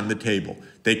be on the table.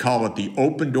 They call it the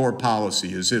open door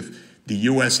policy, as if the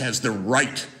U.S. has the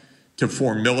right to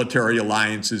form military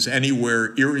alliances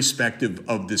anywhere, irrespective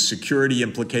of the security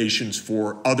implications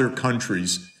for other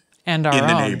countries and in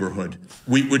the neighborhood,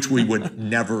 which we would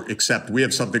never accept. We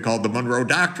have something called the Monroe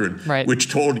Doctrine, right,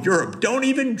 which told Europe, don't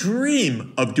even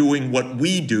dream of doing what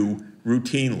we do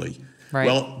routinely. Right.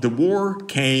 Well, the war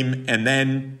came, and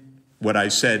then what I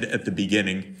said at the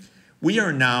beginning,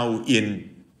 we're in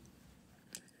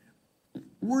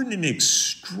an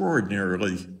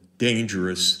extraordinarily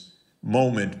dangerous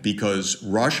moment, because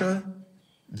Russia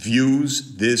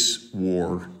views this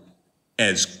war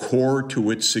as core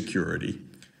to its security.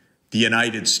 The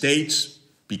United States,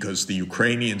 because the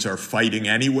Ukrainians are fighting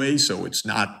anyway, so it's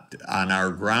not on our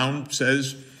ground,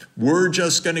 says, we're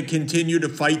just going to continue to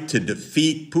fight to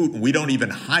defeat Putin. We don't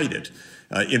even hide it.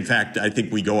 In fact, I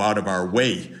think we go out of our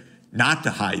way not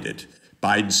to hide it.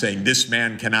 Biden saying this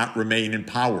man cannot remain in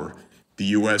power. the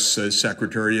U.S.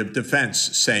 Secretary of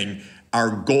Defense, saying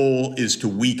our goal is to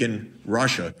weaken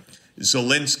Russia.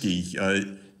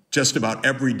 Zelensky, just about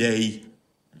every day,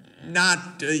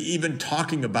 not even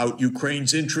talking about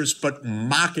Ukraine's interests, but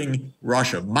mocking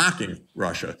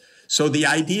Russia. So the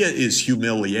idea is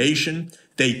humiliation.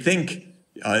 They think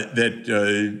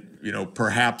that,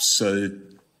 perhaps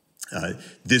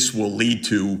this will lead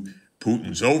to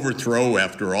Putin's overthrow.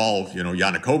 After all,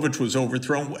 Yanukovych was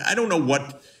overthrown. I don't know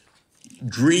what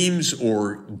dreams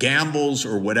or gambles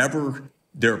or whatever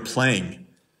they're playing,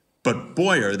 but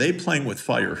boy, are they playing with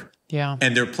fire. Yeah.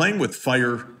 And they're playing with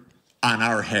fire on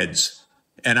our heads.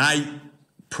 And I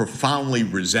profoundly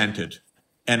resent it.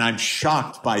 And I'm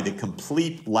shocked by the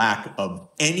complete lack of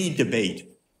any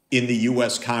debate in the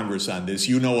U.S. Congress on this.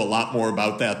 You know a lot more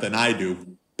about that than I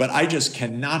do. But I just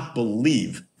cannot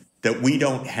believe that we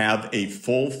don't have a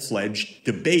full-fledged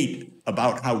debate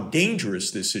about how dangerous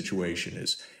this situation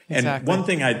is. And Exactly. one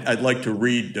thing I'd like to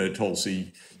read,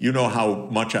 Tulsi, you know how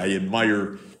much I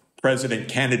admire President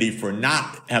Kennedy for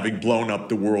not having blown up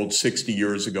the world 60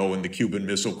 years ago in the Cuban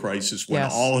Missile Crisis when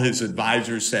Yes. all his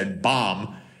advisors said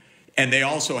bomb. And they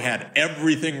also had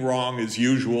everything wrong as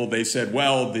usual. They said,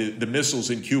 well, the missiles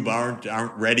in Cuba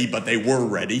aren't ready, but they were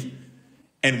ready.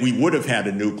 And we would have had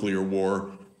a nuclear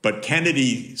war. But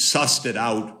Kennedy sussed it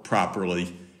out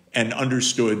properly and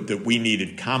understood that we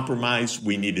needed compromise,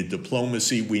 we needed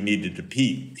diplomacy, we needed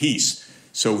peace.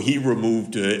 So he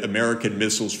removed American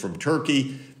missiles from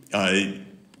Turkey.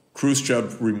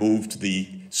 Khrushchev removed the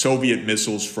Soviet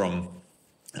missiles from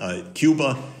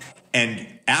Cuba.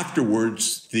 And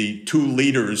afterwards, the two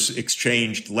leaders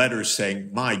exchanged letters saying,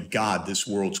 my God, this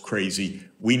world's crazy.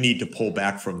 We need to pull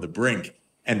back from the brink.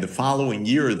 And the following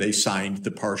year, they signed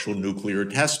the Partial Nuclear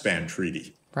Test Ban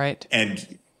Treaty. Right.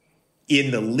 And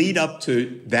in the lead up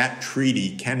to that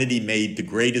treaty, Kennedy made the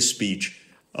greatest speech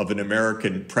of an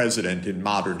American president in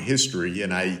modern history.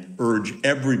 And I urge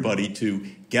everybody to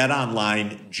get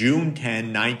online, June 10,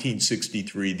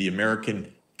 1963, the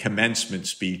American commencement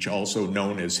speech, also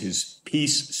known as his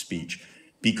peace speech,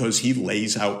 because he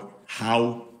lays out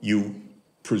how you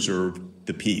preserve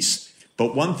the peace.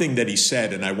 But one thing that he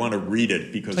said, and I want to read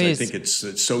it because Please. I think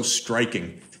it's so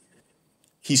striking.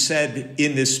 He said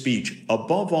in this speech,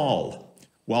 above all,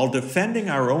 while defending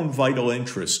our own vital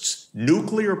interests,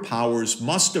 nuclear powers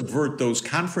must avert those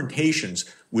confrontations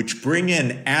which bring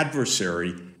an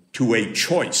adversary to a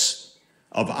choice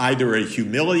of either a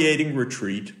humiliating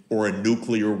retreat or a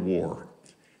nuclear war.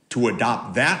 To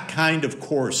adopt that kind of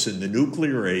course in the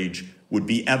nuclear age would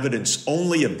be evidence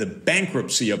only of the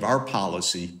bankruptcy of our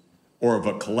policy or of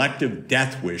a collective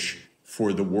death wish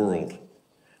for the world.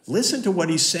 Listen to what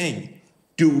he's saying.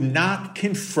 Do not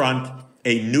confront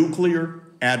a nuclear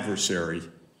adversary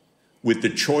with the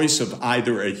choice of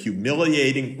either a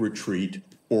humiliating retreat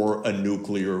or a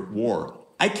nuclear war.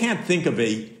 I can't think of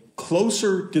a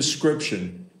closer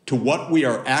description to what we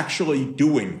are actually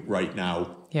doing right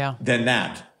now than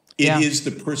that. It is the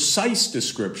precise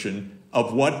description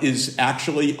of what is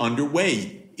actually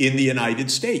underway in the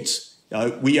United States.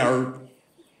 We are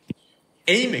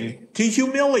aiming to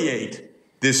humiliate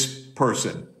this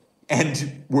person.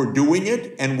 And we're doing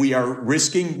it, and we are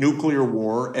risking nuclear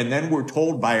war, and then we're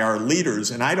told by our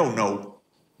leaders, and I don't know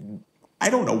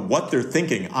what they're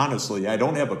thinking, honestly. I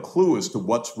don't have a clue as to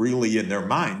what's really in their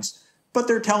minds, but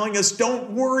they're telling us,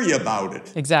 don't worry about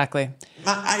it. Exactly.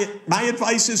 My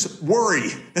advice is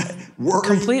worry. Worry.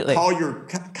 Completely. Call your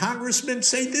congressman,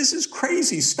 say, this is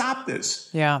crazy, stop this.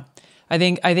 Yeah. I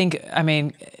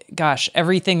mean, gosh,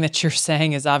 everything that you're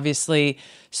saying is obviously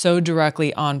so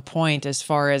directly on point as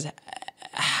far as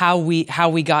how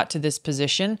we got to this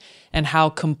position and how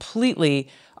completely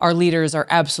our leaders are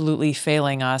absolutely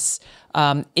failing us.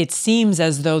 It seems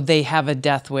as though they have a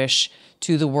death wish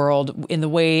to the world in the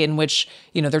way in which,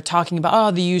 they're talking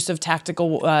about, the use of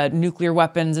tactical nuclear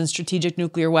weapons and strategic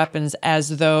nuclear weapons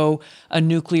as though a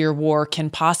nuclear war can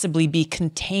possibly be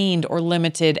contained or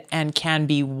limited and can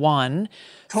be won.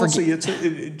 Tulsi,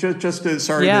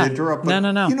 sorry to interrupt, but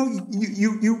no.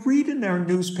 You read in their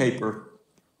newspaper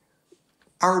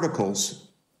articles,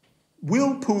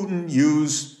 will Putin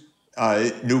use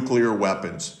nuclear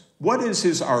weapons? What is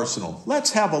his arsenal?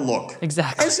 Let's have a look.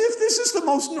 Exactly. As if this is the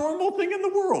most normal thing in the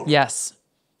world. Yes.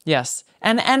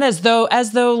 And as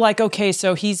though like, okay,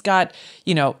 so he's got,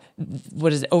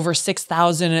 over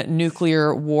 6,000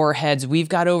 nuclear warheads. We've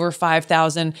got over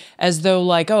 5,000, as though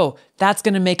like, oh, that's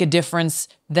going to make a difference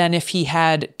than if he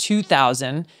had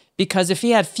 2,000. Because if he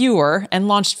had fewer and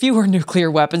launched fewer nuclear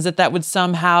weapons, that would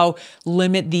somehow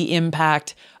limit the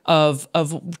impact of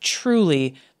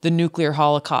truly the nuclear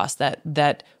holocaust,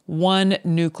 that one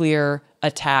nuclear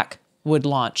attack would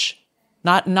launch.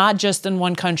 Not just in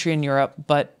one country in Europe,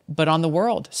 but on the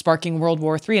world, sparking World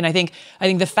War III. And I think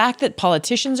the fact that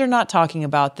politicians are not talking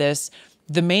about this,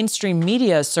 the mainstream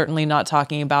media is certainly not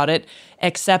talking about it,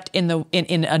 except in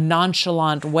a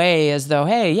nonchalant way, as though,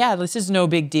 hey, yeah, this is no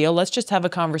big deal. Let's just have a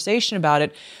conversation about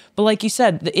it. But like you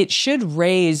said, it should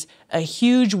raise a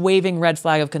huge waving red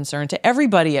flag of concern to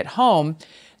everybody at home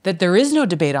that there is no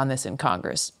debate on this in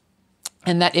Congress.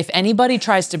 And that if anybody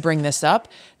tries to bring this up,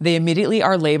 they immediately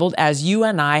are labeled, as you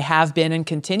and I have been and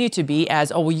continue to be,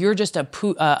 as, oh, well, you're just a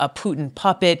Putin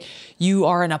puppet. You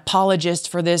are an apologist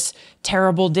for this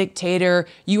terrible dictator.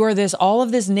 You are all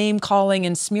of this name calling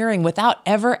and smearing without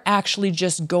ever actually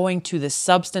just going to the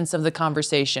substance of the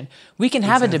conversation. We can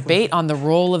have a debate on the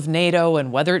role of NATO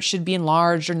and whether it should be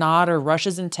enlarged or not, or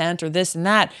Russia's intent or this and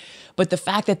that. But the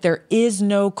fact that there is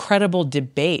no credible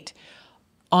debate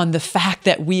on the fact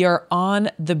that we are on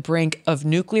the brink of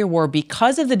nuclear war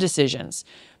because of the decisions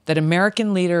that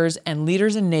American leaders and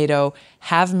leaders in NATO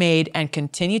have made and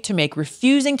continue to make,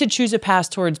 refusing to choose a path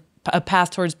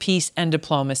towards peace and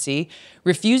diplomacy,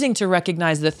 refusing to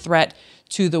recognize the threat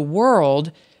to the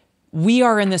world. We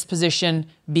are in this position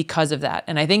because of that.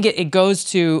 And I think it goes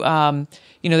to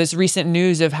this recent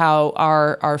news of how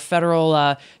our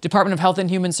federal Department of Health and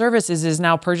Human Services is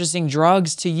now purchasing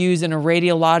drugs to use in a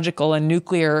radiological and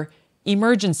nuclear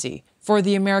emergency for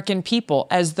the American people,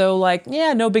 as though like,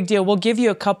 yeah, no big deal. We'll give you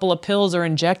a couple of pills or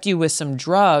inject you with some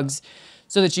drugs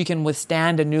so that you can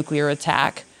withstand a nuclear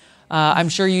attack. I'm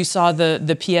sure you saw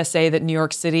the PSA that New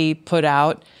York City put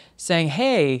out saying,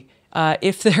 hey,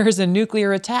 if there's a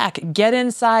nuclear attack, get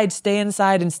inside,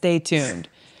 and stay tuned.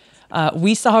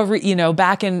 We saw,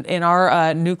 back in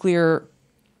our nuclear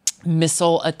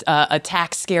missile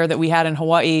attack scare that we had in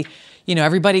Hawaii,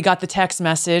 everybody got the text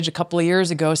message a couple of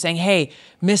years ago saying, hey,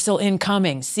 missile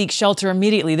incoming, seek shelter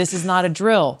immediately. This is not a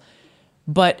drill.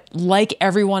 But like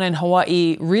everyone in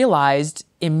Hawaii realized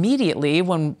immediately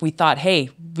when we thought, hey,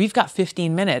 we've got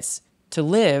 15 minutes to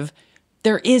live,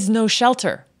 there is no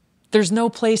shelter. There's no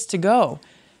place to go.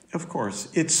 Of course.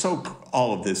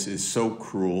 All of this is so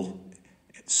cruel,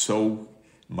 so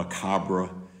macabre,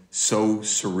 so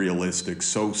surrealistic,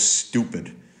 so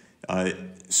stupid,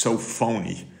 so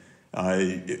phony.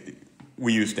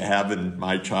 We used to have in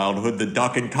my childhood the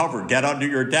duck and cover, get under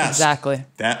your desk. Exactly.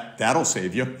 That'll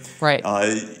save you. Right.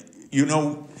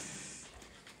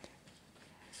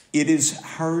 It is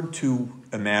hard to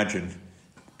imagine,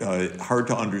 hard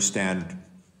to understand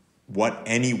what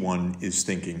anyone is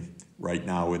thinking right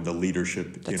now in the leadership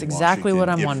in Washington. That's exactly what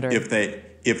I'm wondering.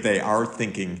 If they are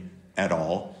thinking at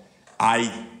all.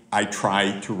 I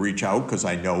try to reach out because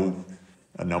I know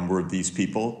a number of these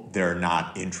people. They're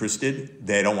not interested.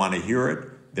 They don't want to hear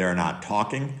it. They're not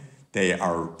talking. They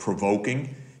are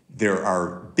provoking. There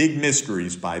are big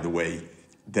mysteries, by the way,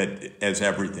 that as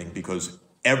everything, because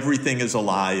everything is a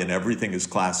lie and everything is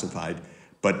classified.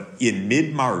 But in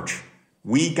mid-March,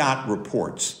 we got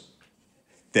reports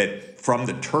that from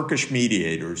the Turkish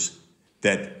mediators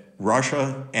that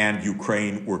Russia and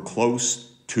Ukraine were close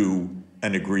to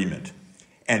an agreement.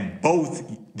 And both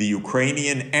the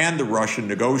Ukrainian and the Russian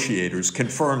negotiators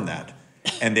confirmed that.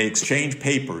 And they exchanged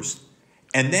papers.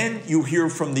 And then you hear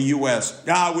from the U.S.,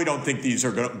 we don't think these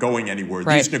are going anywhere.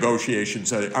 Right. These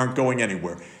negotiations aren't going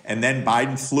anywhere. And then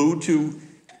Biden flew to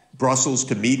Brussels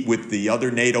to meet with the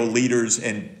other NATO leaders,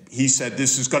 and he said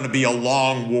this is going to be a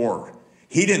long war.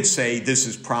 He didn't say this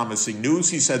is promising news.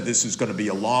 He said this is going to be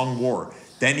a long war.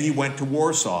 Then he went to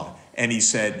Warsaw, and he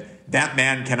said that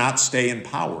man cannot stay in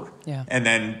power. Yeah. And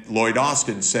then Lloyd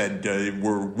Austin said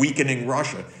we're weakening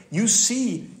Russia. You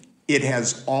see, it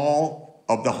has all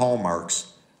of the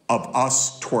hallmarks of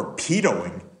us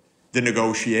torpedoing the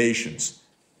negotiations.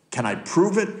 Can I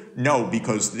prove it? No,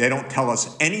 because they don't tell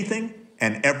us anything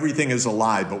and everything is a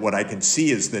lie. But what I can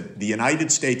see is that the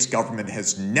United States government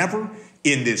has never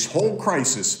in this whole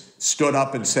crisis stood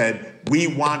up and said, we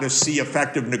want to see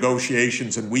effective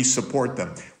negotiations and we support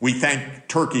them. We thank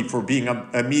Turkey for being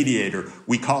a mediator.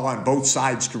 We call on both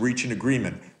sides to reach an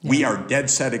agreement. Yeah. We are dead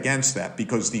set against that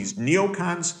because these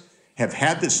neocons have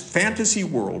had this fantasy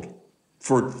world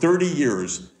for 30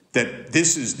 years that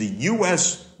this is the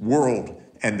U.S. world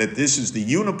and that this is the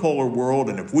unipolar world.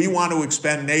 And if we want to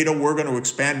expand NATO, we're going to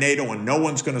expand NATO and no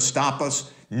one's going to stop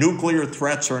us, nuclear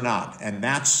threats or not. And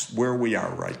that's where we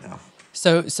are right now.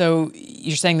 So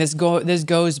you're saying this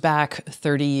goes back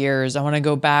 30 years. I want to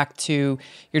go back to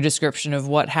your description of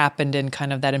what happened in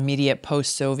kind of that immediate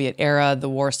post-Soviet era. The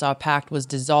Warsaw Pact was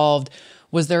dissolved.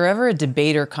 Was there ever a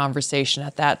debate or conversation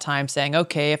at that time saying,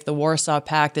 okay, if the Warsaw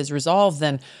Pact is resolved,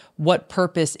 then what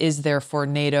purpose is there for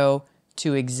NATO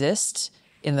to exist?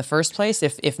 in the first place?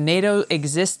 If NATO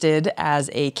existed as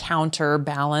a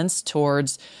counterbalance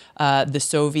towards the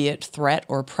Soviet threat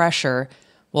or pressure,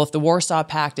 well, if the Warsaw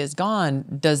Pact is gone,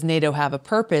 does NATO have a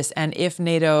purpose? And if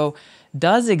NATO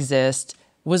does exist,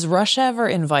 was Russia ever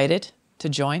invited to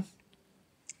join?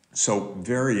 So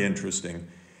very interesting.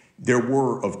 There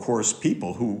were, of course,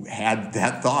 people who had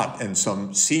that thought, and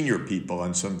some senior people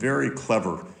and some very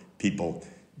clever people.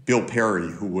 Bill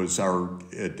Perry, who was our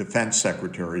defense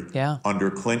secretary under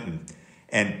Clinton.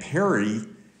 And Perry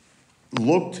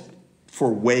looked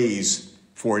for ways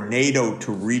for NATO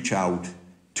to reach out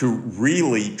to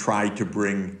really try to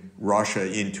bring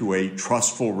Russia into a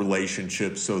trustful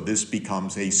relationship so this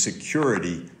becomes a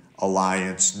security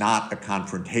alliance, not a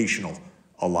confrontational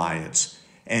alliance.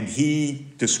 And he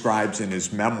describes in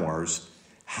his memoirs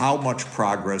how much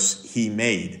progress he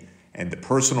made and the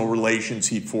personal relations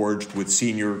he forged with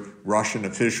senior Russian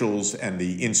officials and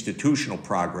the institutional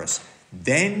progress.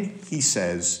 Then, he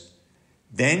says,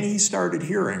 then he started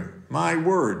hearing, my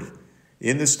word,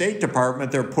 in the State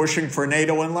Department, they're pushing for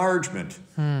NATO enlargement.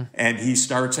 And he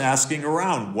starts asking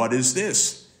around, what is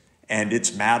this? And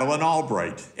it's Madeleine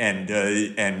Albright and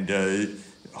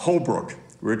Holbrooke,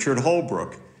 Richard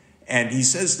Holbrooke. And he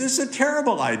says, this is a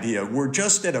terrible idea. We're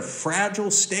just at a fragile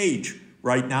stage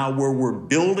right now where we're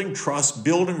building trust,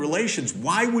 building relations.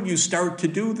 Why would you start to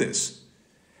do this?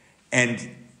 And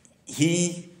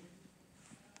he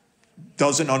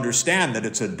doesn't understand that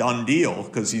it's a done deal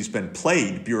because he's been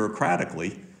played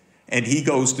bureaucratically. And he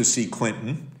goes to see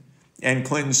Clinton. And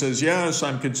Clinton says, yes,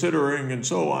 I'm considering, and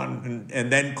so on.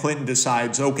 And then Clinton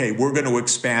decides, okay, we're going to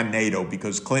expand NATO,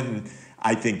 because Clinton,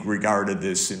 I think, regarded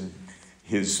this in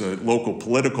his local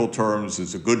political terms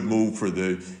as a good move for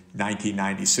the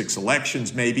 1996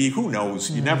 elections, maybe. Who knows?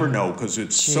 You never know, because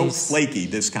it's so flaky,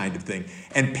 this kind of thing.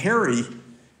 And Perry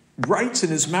writes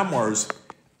in his memoirs,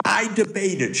 I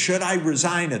debated, should I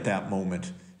resign at that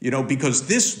moment? You know, because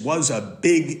this was a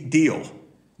big deal.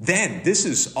 Then, this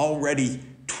is already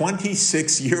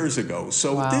 26 years ago.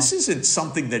 So this isn't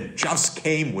something that just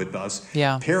came with us.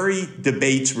 Perry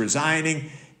debates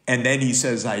resigning. And then he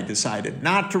says, I decided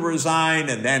not to resign.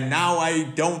 And then now I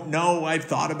don't know. I've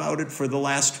thought about it for the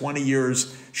last 20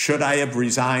 years. Should I have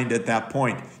resigned at that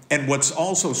point? And what's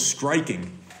also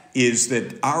striking is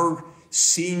that our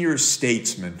senior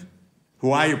statesmen,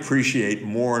 who I appreciate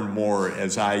more and more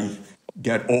as I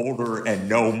get older and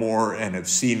know more and have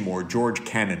seen more, George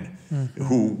Kennan,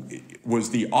 who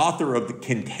was the author of the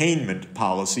containment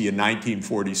policy in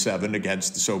 1947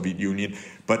 against the Soviet Union,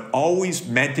 but always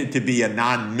meant it to be a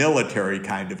non-military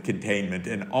kind of containment,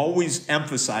 and always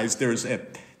emphasized there's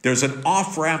an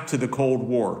off-ramp to the Cold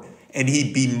War. And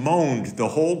he bemoaned the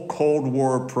whole Cold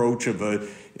War approach of a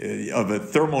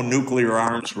thermonuclear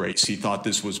arms race. He thought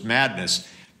this was madness.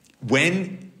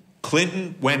 When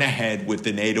Clinton went ahead with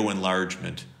the NATO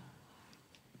enlargement,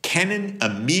 Kennan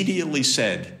immediately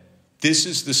said, this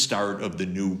is the start of the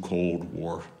new Cold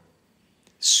War.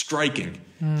 Striking.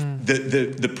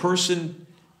 The person,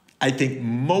 I think,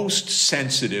 most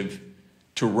sensitive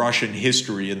to Russian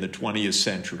history in the 20th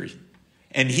century.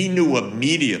 And he knew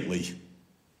immediately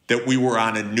that we were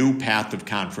on a new path of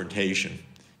confrontation,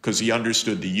 because he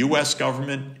understood the U.S.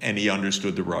 government and he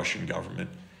understood the Russian government.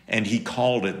 And he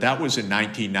called it, that was in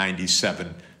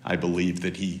 1997, I believe,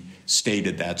 that he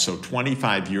stated that, so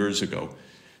 25 years ago.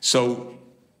 So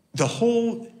the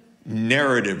whole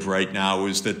narrative right now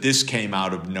is that this came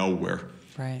out of nowhere.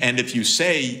 And if you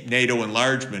say NATO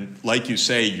enlargement, like you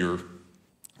say,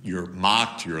 you're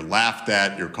mocked, you're laughed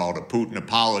at, you're called a Putin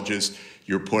apologist,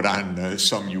 you're put on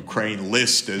some Ukraine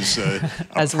list as a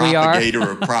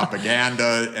propagator of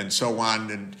propaganda and so on.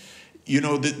 And, you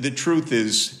know, the truth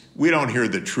is, we don't hear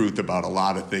the truth about a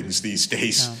lot of things these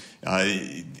days.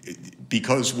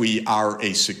 Because we are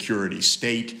a security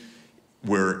state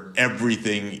where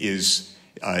everything is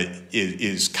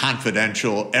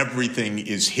confidential, everything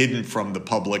is hidden from the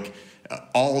public.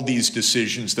 All these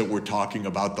decisions that we're talking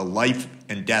about, the life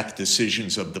and death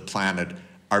decisions of the planet,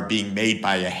 are being made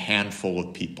by a handful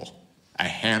of people. A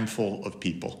handful of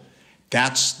people.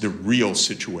 That's the real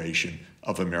situation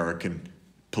of American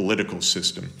political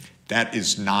system. That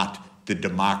is not the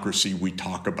democracy we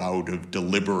talk about of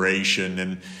deliberation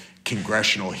and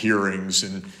congressional hearings.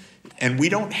 And we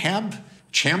don't have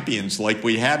champions like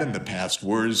we had in the past.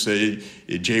 Whereas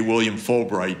J. William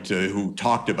Fulbright, who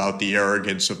talked about the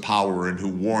arrogance of power and who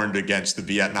warned against the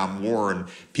Vietnam War, and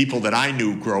people that I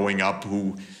knew growing up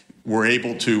who were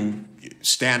able to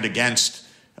stand against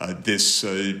this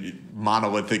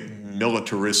monolithic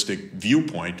militaristic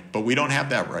viewpoint. But we don't have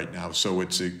that right now, so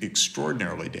it's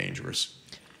extraordinarily dangerous.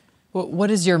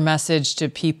 What is your message to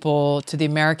people, to the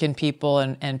American people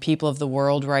and people of the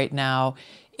world right now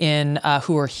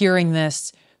who are hearing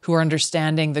this, who are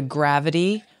understanding the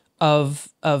gravity of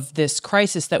this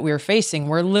crisis that we are facing?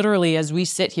 We're literally, as we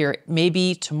sit here,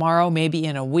 maybe tomorrow, maybe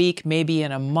in a week, maybe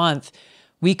in a month,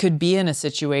 we could be in a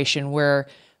situation where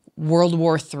World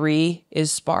War III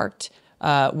is sparked,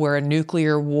 where a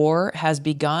nuclear war has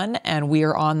begun, and we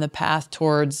are on the path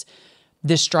towards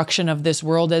destruction of this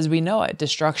world as we know it,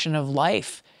 destruction of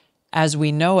life as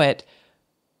we know it.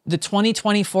 The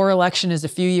 2024 election is a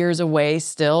few years away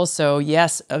still. So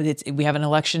yes, we have an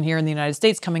election here in the United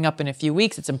States coming up in a few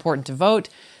weeks. It's important to vote.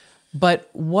 But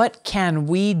what can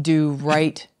we do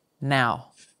right now?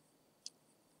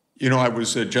 You know, I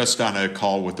was just on a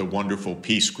call with a wonderful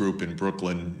peace group in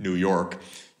Brooklyn, New York,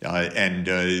 and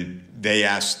they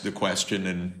asked the question,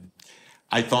 and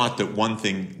I thought that one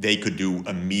thing they could do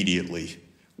immediately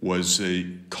was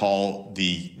call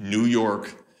the New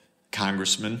York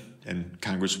congressmen and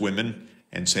congresswomen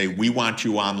and say, we want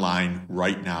you online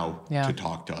right now to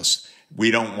talk to us.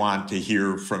 We don't want to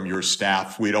hear from your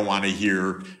staff. We don't want to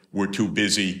hear we're too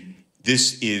busy.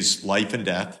 This is life and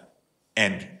death,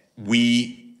 and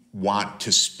we want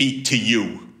to speak to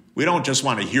you. We don't just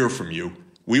want to hear from you.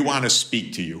 We want to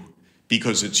speak to you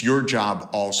because it's your job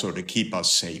also to keep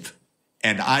us safe.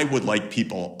 And I would like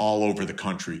people all over the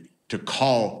country to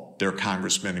call their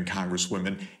congressmen and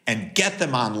congresswomen and get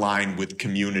them online with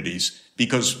communities,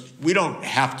 because we don't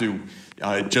have to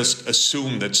just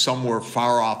assume that somewhere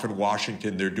far off in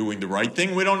Washington they're doing the right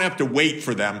thing. We don't have to wait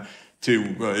for them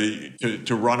to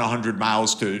run 100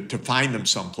 miles to find them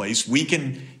someplace. We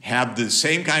can have the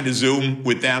same kind of Zoom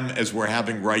with them as we're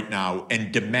having right now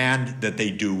and demand that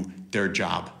they do their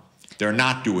job. They're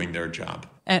not doing their job.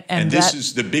 And this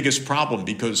is the biggest problem,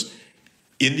 because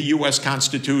in the U.S.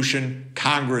 Constitution,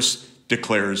 Congress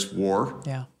declares war,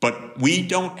 but we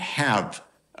don't have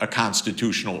a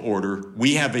constitutional order.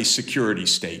 We have a security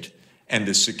state, and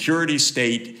the security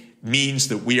state means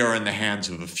that we are in the hands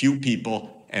of a few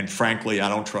people, and frankly, I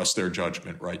don't trust their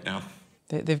judgment right now.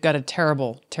 They've got a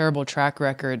terrible, terrible track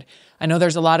record. I know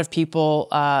there's a lot of people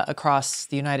across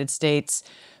the United States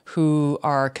who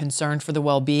are concerned for the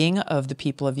well-being of the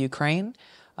people of Ukraine.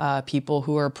 People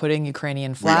who are putting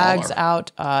Ukrainian flags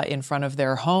out in front of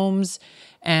their homes,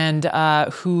 and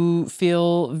who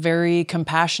feel very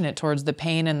compassionate towards the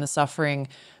pain and the suffering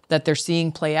that they're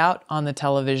seeing play out on the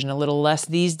television. A little less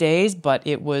these days, but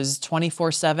it was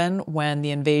 24/7 when the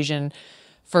invasion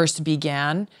first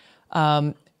began.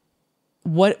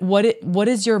 What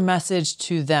is your message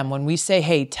to them when we say,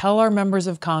 hey, tell our members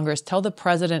of Congress, tell the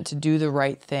president to do the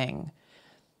right thing?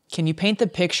 Can you paint the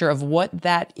picture of what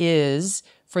that is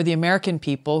for the American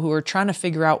people who are trying to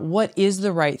figure out what is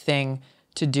the right thing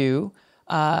to do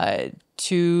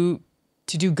to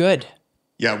do good?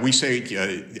 Yeah, we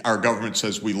say our government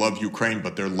says we love Ukraine,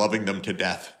 but they're loving them to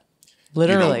death.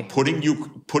 Literally. You know,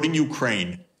 putting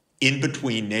Ukraine in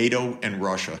between NATO and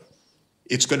Russia,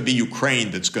 it's going to be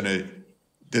Ukraine that's going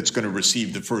to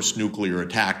receive the first nuclear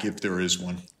attack if there is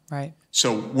one. Right.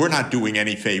 So we're not doing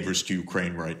any favors to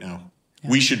Ukraine right now. Yeah.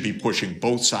 We should be pushing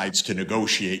both sides to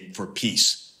negotiate for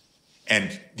peace.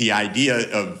 And the idea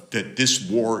of that this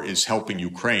war is helping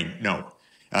Ukraine, no.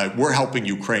 We're helping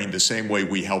Ukraine the same way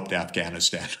we helped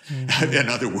Afghanistan. Mm-hmm. In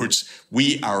other words,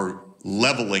 we are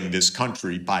leveling this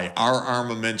country by our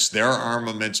armaments,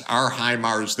 our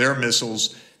HIMARS, their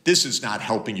missiles. This is not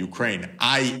helping Ukraine.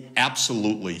 I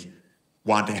absolutely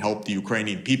want to help the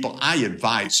Ukrainian people. I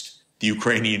advised the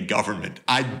Ukrainian government.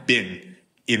 I've been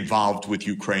involved with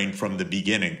Ukraine from the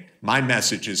beginning. My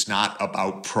message is not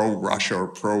about pro-Russia or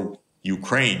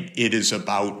pro-Ukraine. It is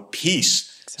about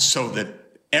peace, so that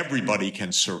everybody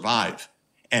can survive.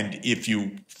 And if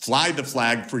you fly the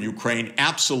flag for Ukraine,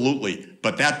 absolutely.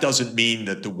 But that doesn't mean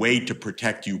that the way to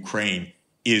protect Ukraine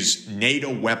is NATO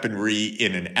weaponry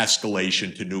in an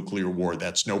escalation to nuclear war.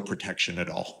 That's no protection at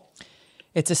all.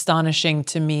 It's astonishing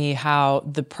to me how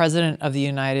the President of the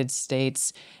United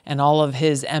States and all of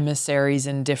his emissaries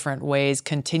in different ways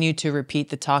continue to repeat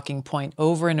the talking point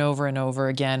over and over and over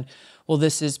again. Well,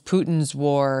 this is Putin's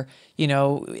war. You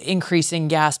know, increasing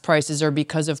gas prices are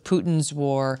because of Putin's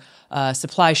war.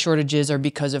 Supply shortages are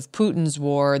because of Putin's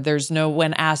war.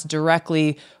 When asked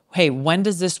directly, hey, when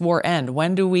does this war end?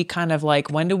 When do we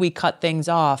cut things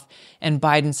off? And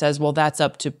Biden says, well, that's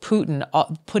up to Putin,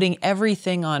 putting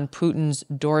everything on Putin's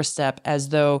doorstep, as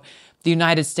though the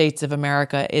United States of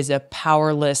America is a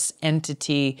powerless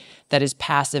entity that is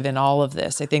passive in all of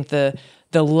this. I think the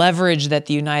leverage that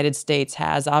the United States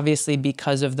has, obviously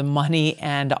because of the money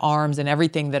and arms and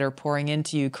everything that are pouring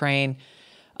into Ukraine,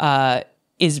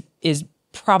 is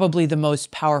probably the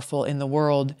most powerful in the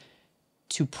world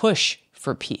to push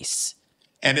for peace.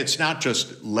 And it's not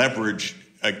just leverage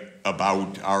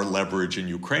about our leverage in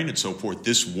Ukraine and so forth.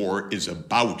 This war is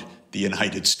about the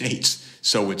United States.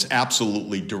 So it's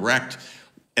absolutely direct.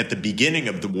 At the beginning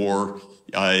of the war,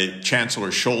 Chancellor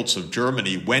Scholz of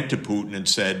Germany went to Putin and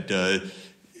said,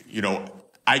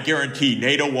 I guarantee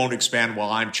NATO won't expand while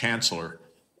I'm chancellor.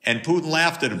 And Putin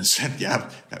laughed at him and said, yeah,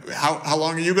 how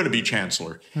long are you going to be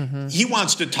chancellor? Mm-hmm. He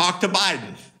wants to talk to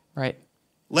Biden. Right.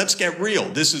 Let's get real.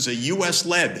 This is a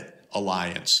U.S.-led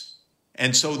alliance.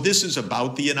 And so this is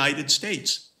about the United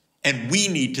States. And we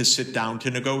need to sit down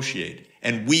to negotiate.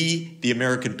 And we, the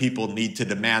American people, need to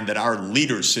demand that our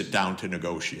leaders sit down to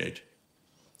negotiate.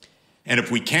 And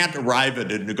if we can't arrive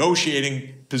at a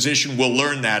negotiating position, we'll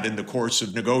learn that in the course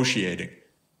of negotiating.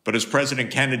 But as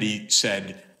President Kennedy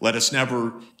said, let us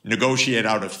never negotiate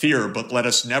out of fear, but let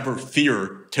us never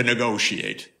fear to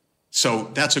negotiate. So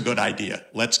that's a good idea.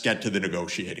 Let's get to the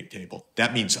negotiating table.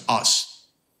 That means us.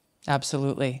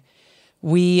 Absolutely.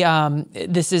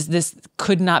 This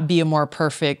could not be a more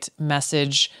perfect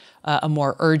message, a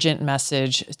more urgent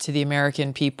message to the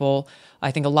American people. I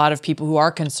think a lot of people who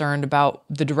are concerned about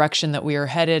the direction that we are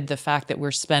headed, the fact that we're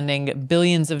spending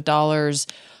billions of dollars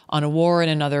on a war in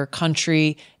another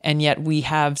country, and yet we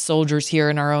have soldiers here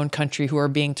in our own country who are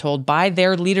being told by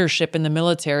their leadership in the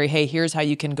military, hey, here's how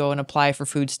you can go and apply for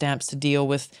food stamps to deal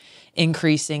with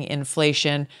increasing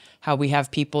inflation, how we have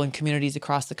people in communities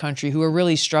across the country who are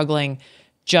really struggling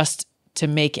just to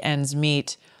make ends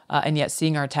meet, and yet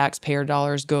seeing our taxpayer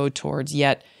dollars go towards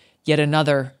yet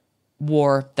another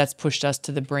war that's pushed us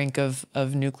to the brink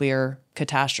of nuclear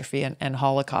catastrophe and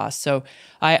Holocaust. So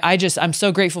I'm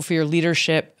so grateful for your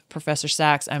leadership, Professor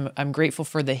Sachs. I'm grateful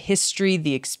for the history,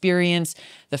 the experience,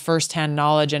 the firsthand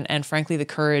knowledge, and frankly, the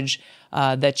courage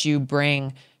that you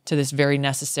bring to this very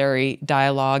necessary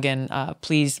dialogue. And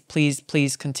please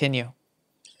continue.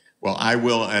 Well, I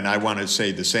will, and I want to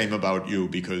say the same about you,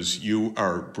 because you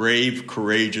are brave,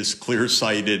 courageous,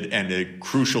 clear-sighted, and a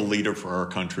crucial leader for our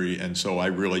country. And so I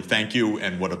really thank you,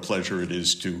 and what a pleasure it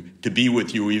is to be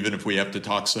with you, even if we have to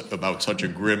talk about such a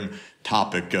grim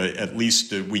topic. At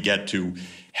least we get to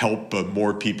help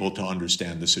more people to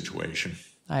understand the situation.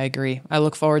 I agree. I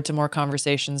look forward to more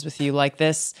conversations with you like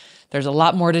this. There's a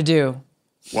lot more to do.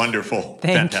 Wonderful.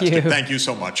 Thank Fantastic. you. Thank you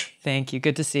so much. Thank you.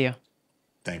 Good to see you.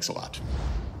 Thanks a lot.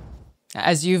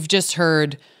 As you've just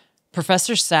heard,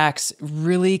 Professor Sachs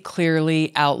really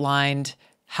clearly outlined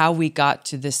how we got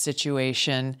to this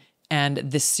situation and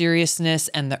the seriousness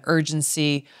and the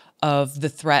urgency of the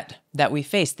threat that we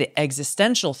face, the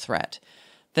existential threat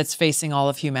that's facing all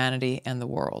of humanity and the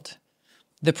world.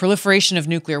 The proliferation of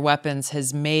nuclear weapons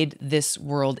has made this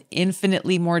world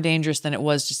infinitely more dangerous than it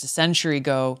was just a century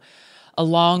ago,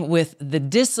 along with the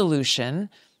dissolution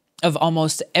of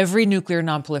almost every nuclear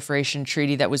nonproliferation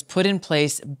treaty that was put in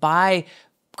place by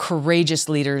courageous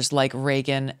leaders like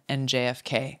Reagan and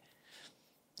JFK.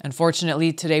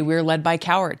 Unfortunately, today we're led by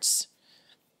cowards.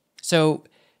 So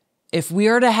if we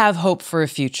are to have hope for a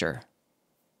future,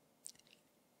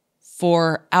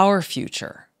 for our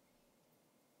future,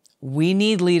 we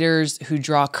need leaders who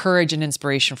draw courage and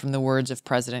inspiration from the words of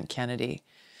President Kennedy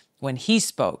when he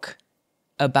spoke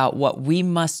about what we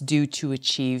must do to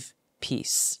achieve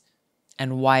peace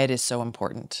and why it is so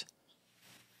important.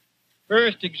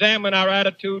 First, examine our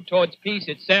attitude towards peace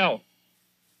itself.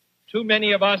 Too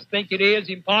many of us think it is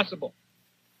impossible.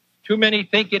 Too many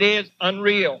think it is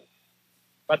unreal.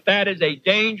 But that is a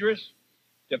dangerous,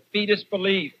 defeatist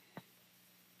belief.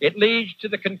 It leads to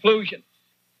the conclusion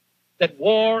that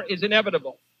war is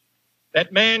inevitable,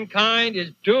 that mankind is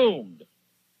doomed,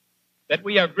 that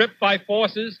we are gripped by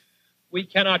forces we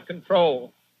cannot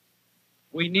control.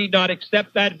 We need not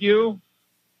accept that view.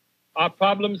 Our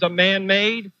problems are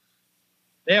man-made.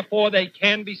 Therefore, they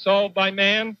can be solved by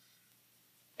man,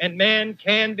 and man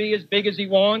can be as big as he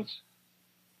wants.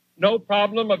 No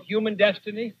problem of human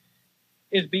destiny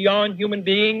is beyond human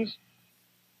beings.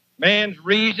 Man's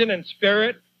reason and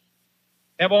spirit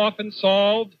have often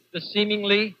solved the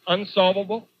seemingly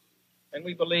unsolvable, and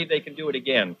we believe they can do it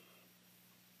again.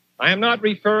 I am not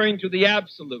referring to the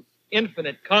absolute,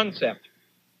 infinite concept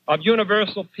of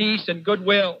universal peace and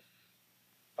goodwill,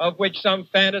 of which some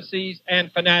fantasies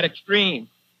and fanatics dream.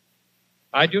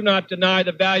 I do not deny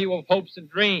the value of hopes and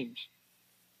dreams,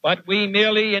 but we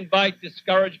merely invite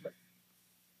discouragement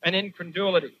and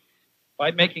incredulity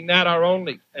by making that our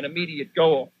only and immediate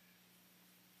goal.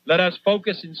 Let us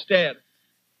focus instead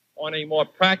on a more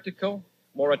practical,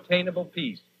 more attainable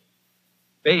peace,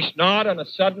 based not on a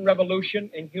sudden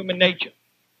revolution in human nature,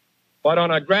 but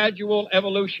on a gradual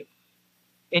evolution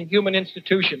in human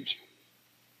institutions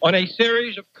on a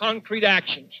series of concrete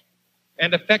actions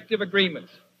and effective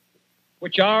agreements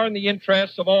which are in the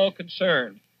interests of all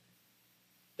concerned.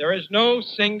 There is no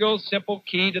single simple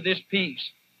key to this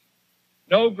peace,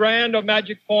 no grand or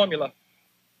magic formula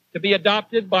to be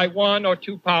adopted by one or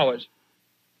two powers.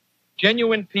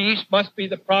 Genuine peace must be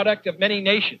the product of many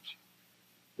nations,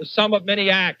 the sum of many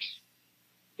acts.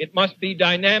 It must be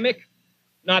dynamic,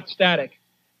 not static,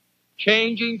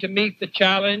 changing to meet the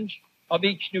challenge of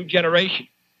each new generation.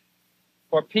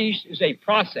 For peace is a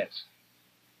process,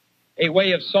 a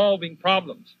way of solving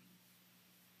problems.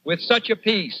 With such a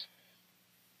peace,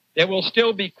 there will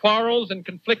still be quarrels and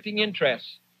conflicting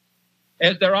interests,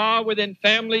 as there are within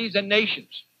families and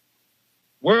nations.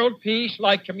 World peace,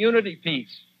 like community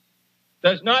peace,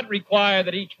 does not require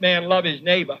that each man love his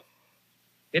neighbor.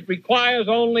 It requires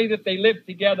only that they live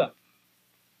together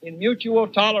in mutual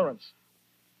tolerance,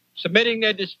 submitting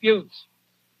their disputes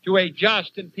to a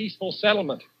just and peaceful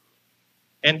settlement.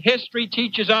 And history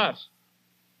teaches us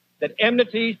that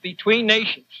enmities between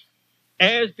nations,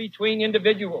 as between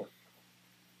individuals,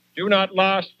 do not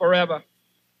last forever.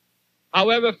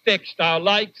 However fixed our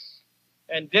likes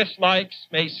and dislikes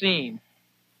may seem,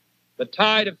 the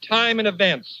tide of time and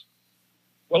events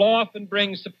will often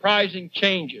bring surprising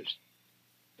changes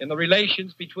in the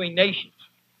relations between nations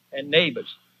and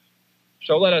neighbors.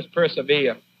 So let us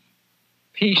persevere.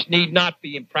 Peace need not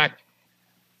be impractical,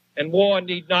 and war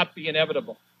need not be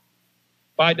inevitable.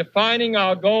 By defining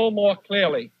our goal more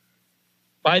clearly,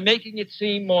 by making it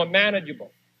seem more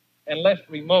manageable and less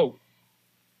remote,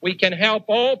 we can help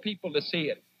all people to see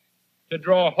it, to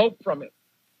draw hope from it,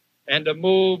 and to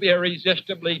move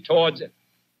irresistibly towards it.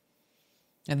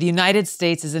 Now, the United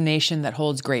States is a nation that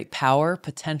holds great power,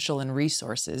 potential, and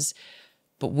resources.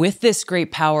 But with this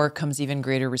great power comes even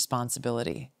greater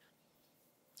responsibility.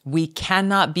 We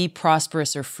cannot be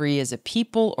prosperous or free as a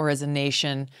people or as a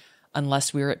nation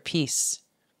unless we're at peace.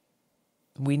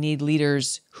 We need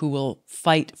leaders who will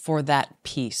fight for that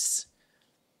peace.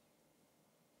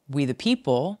 We, the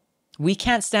people, we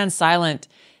can't stand silent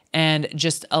and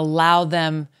just allow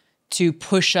them to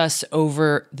push us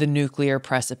over the nuclear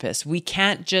precipice. We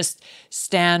can't just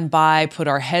stand by, put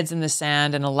our heads in the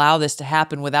sand, and allow this to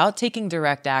happen without taking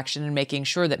direct action and making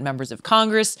sure that members of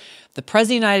Congress, the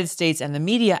President of the United States, and the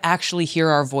media actually hear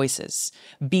our voices.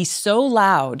 Be so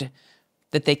loud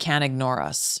that they can't ignore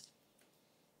us.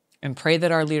 And pray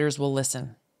that our leaders will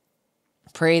listen.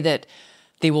 Pray that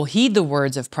they will heed the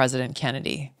words of President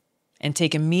Kennedy and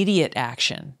take immediate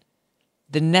action,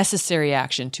 the necessary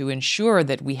action to ensure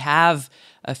that we have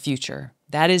a future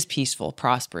that is peaceful,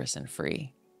 prosperous, and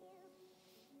free.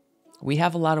 We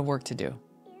have a lot of work to do.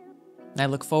 I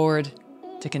look forward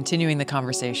to continuing the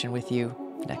conversation with you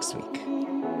next week.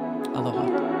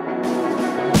 Aloha.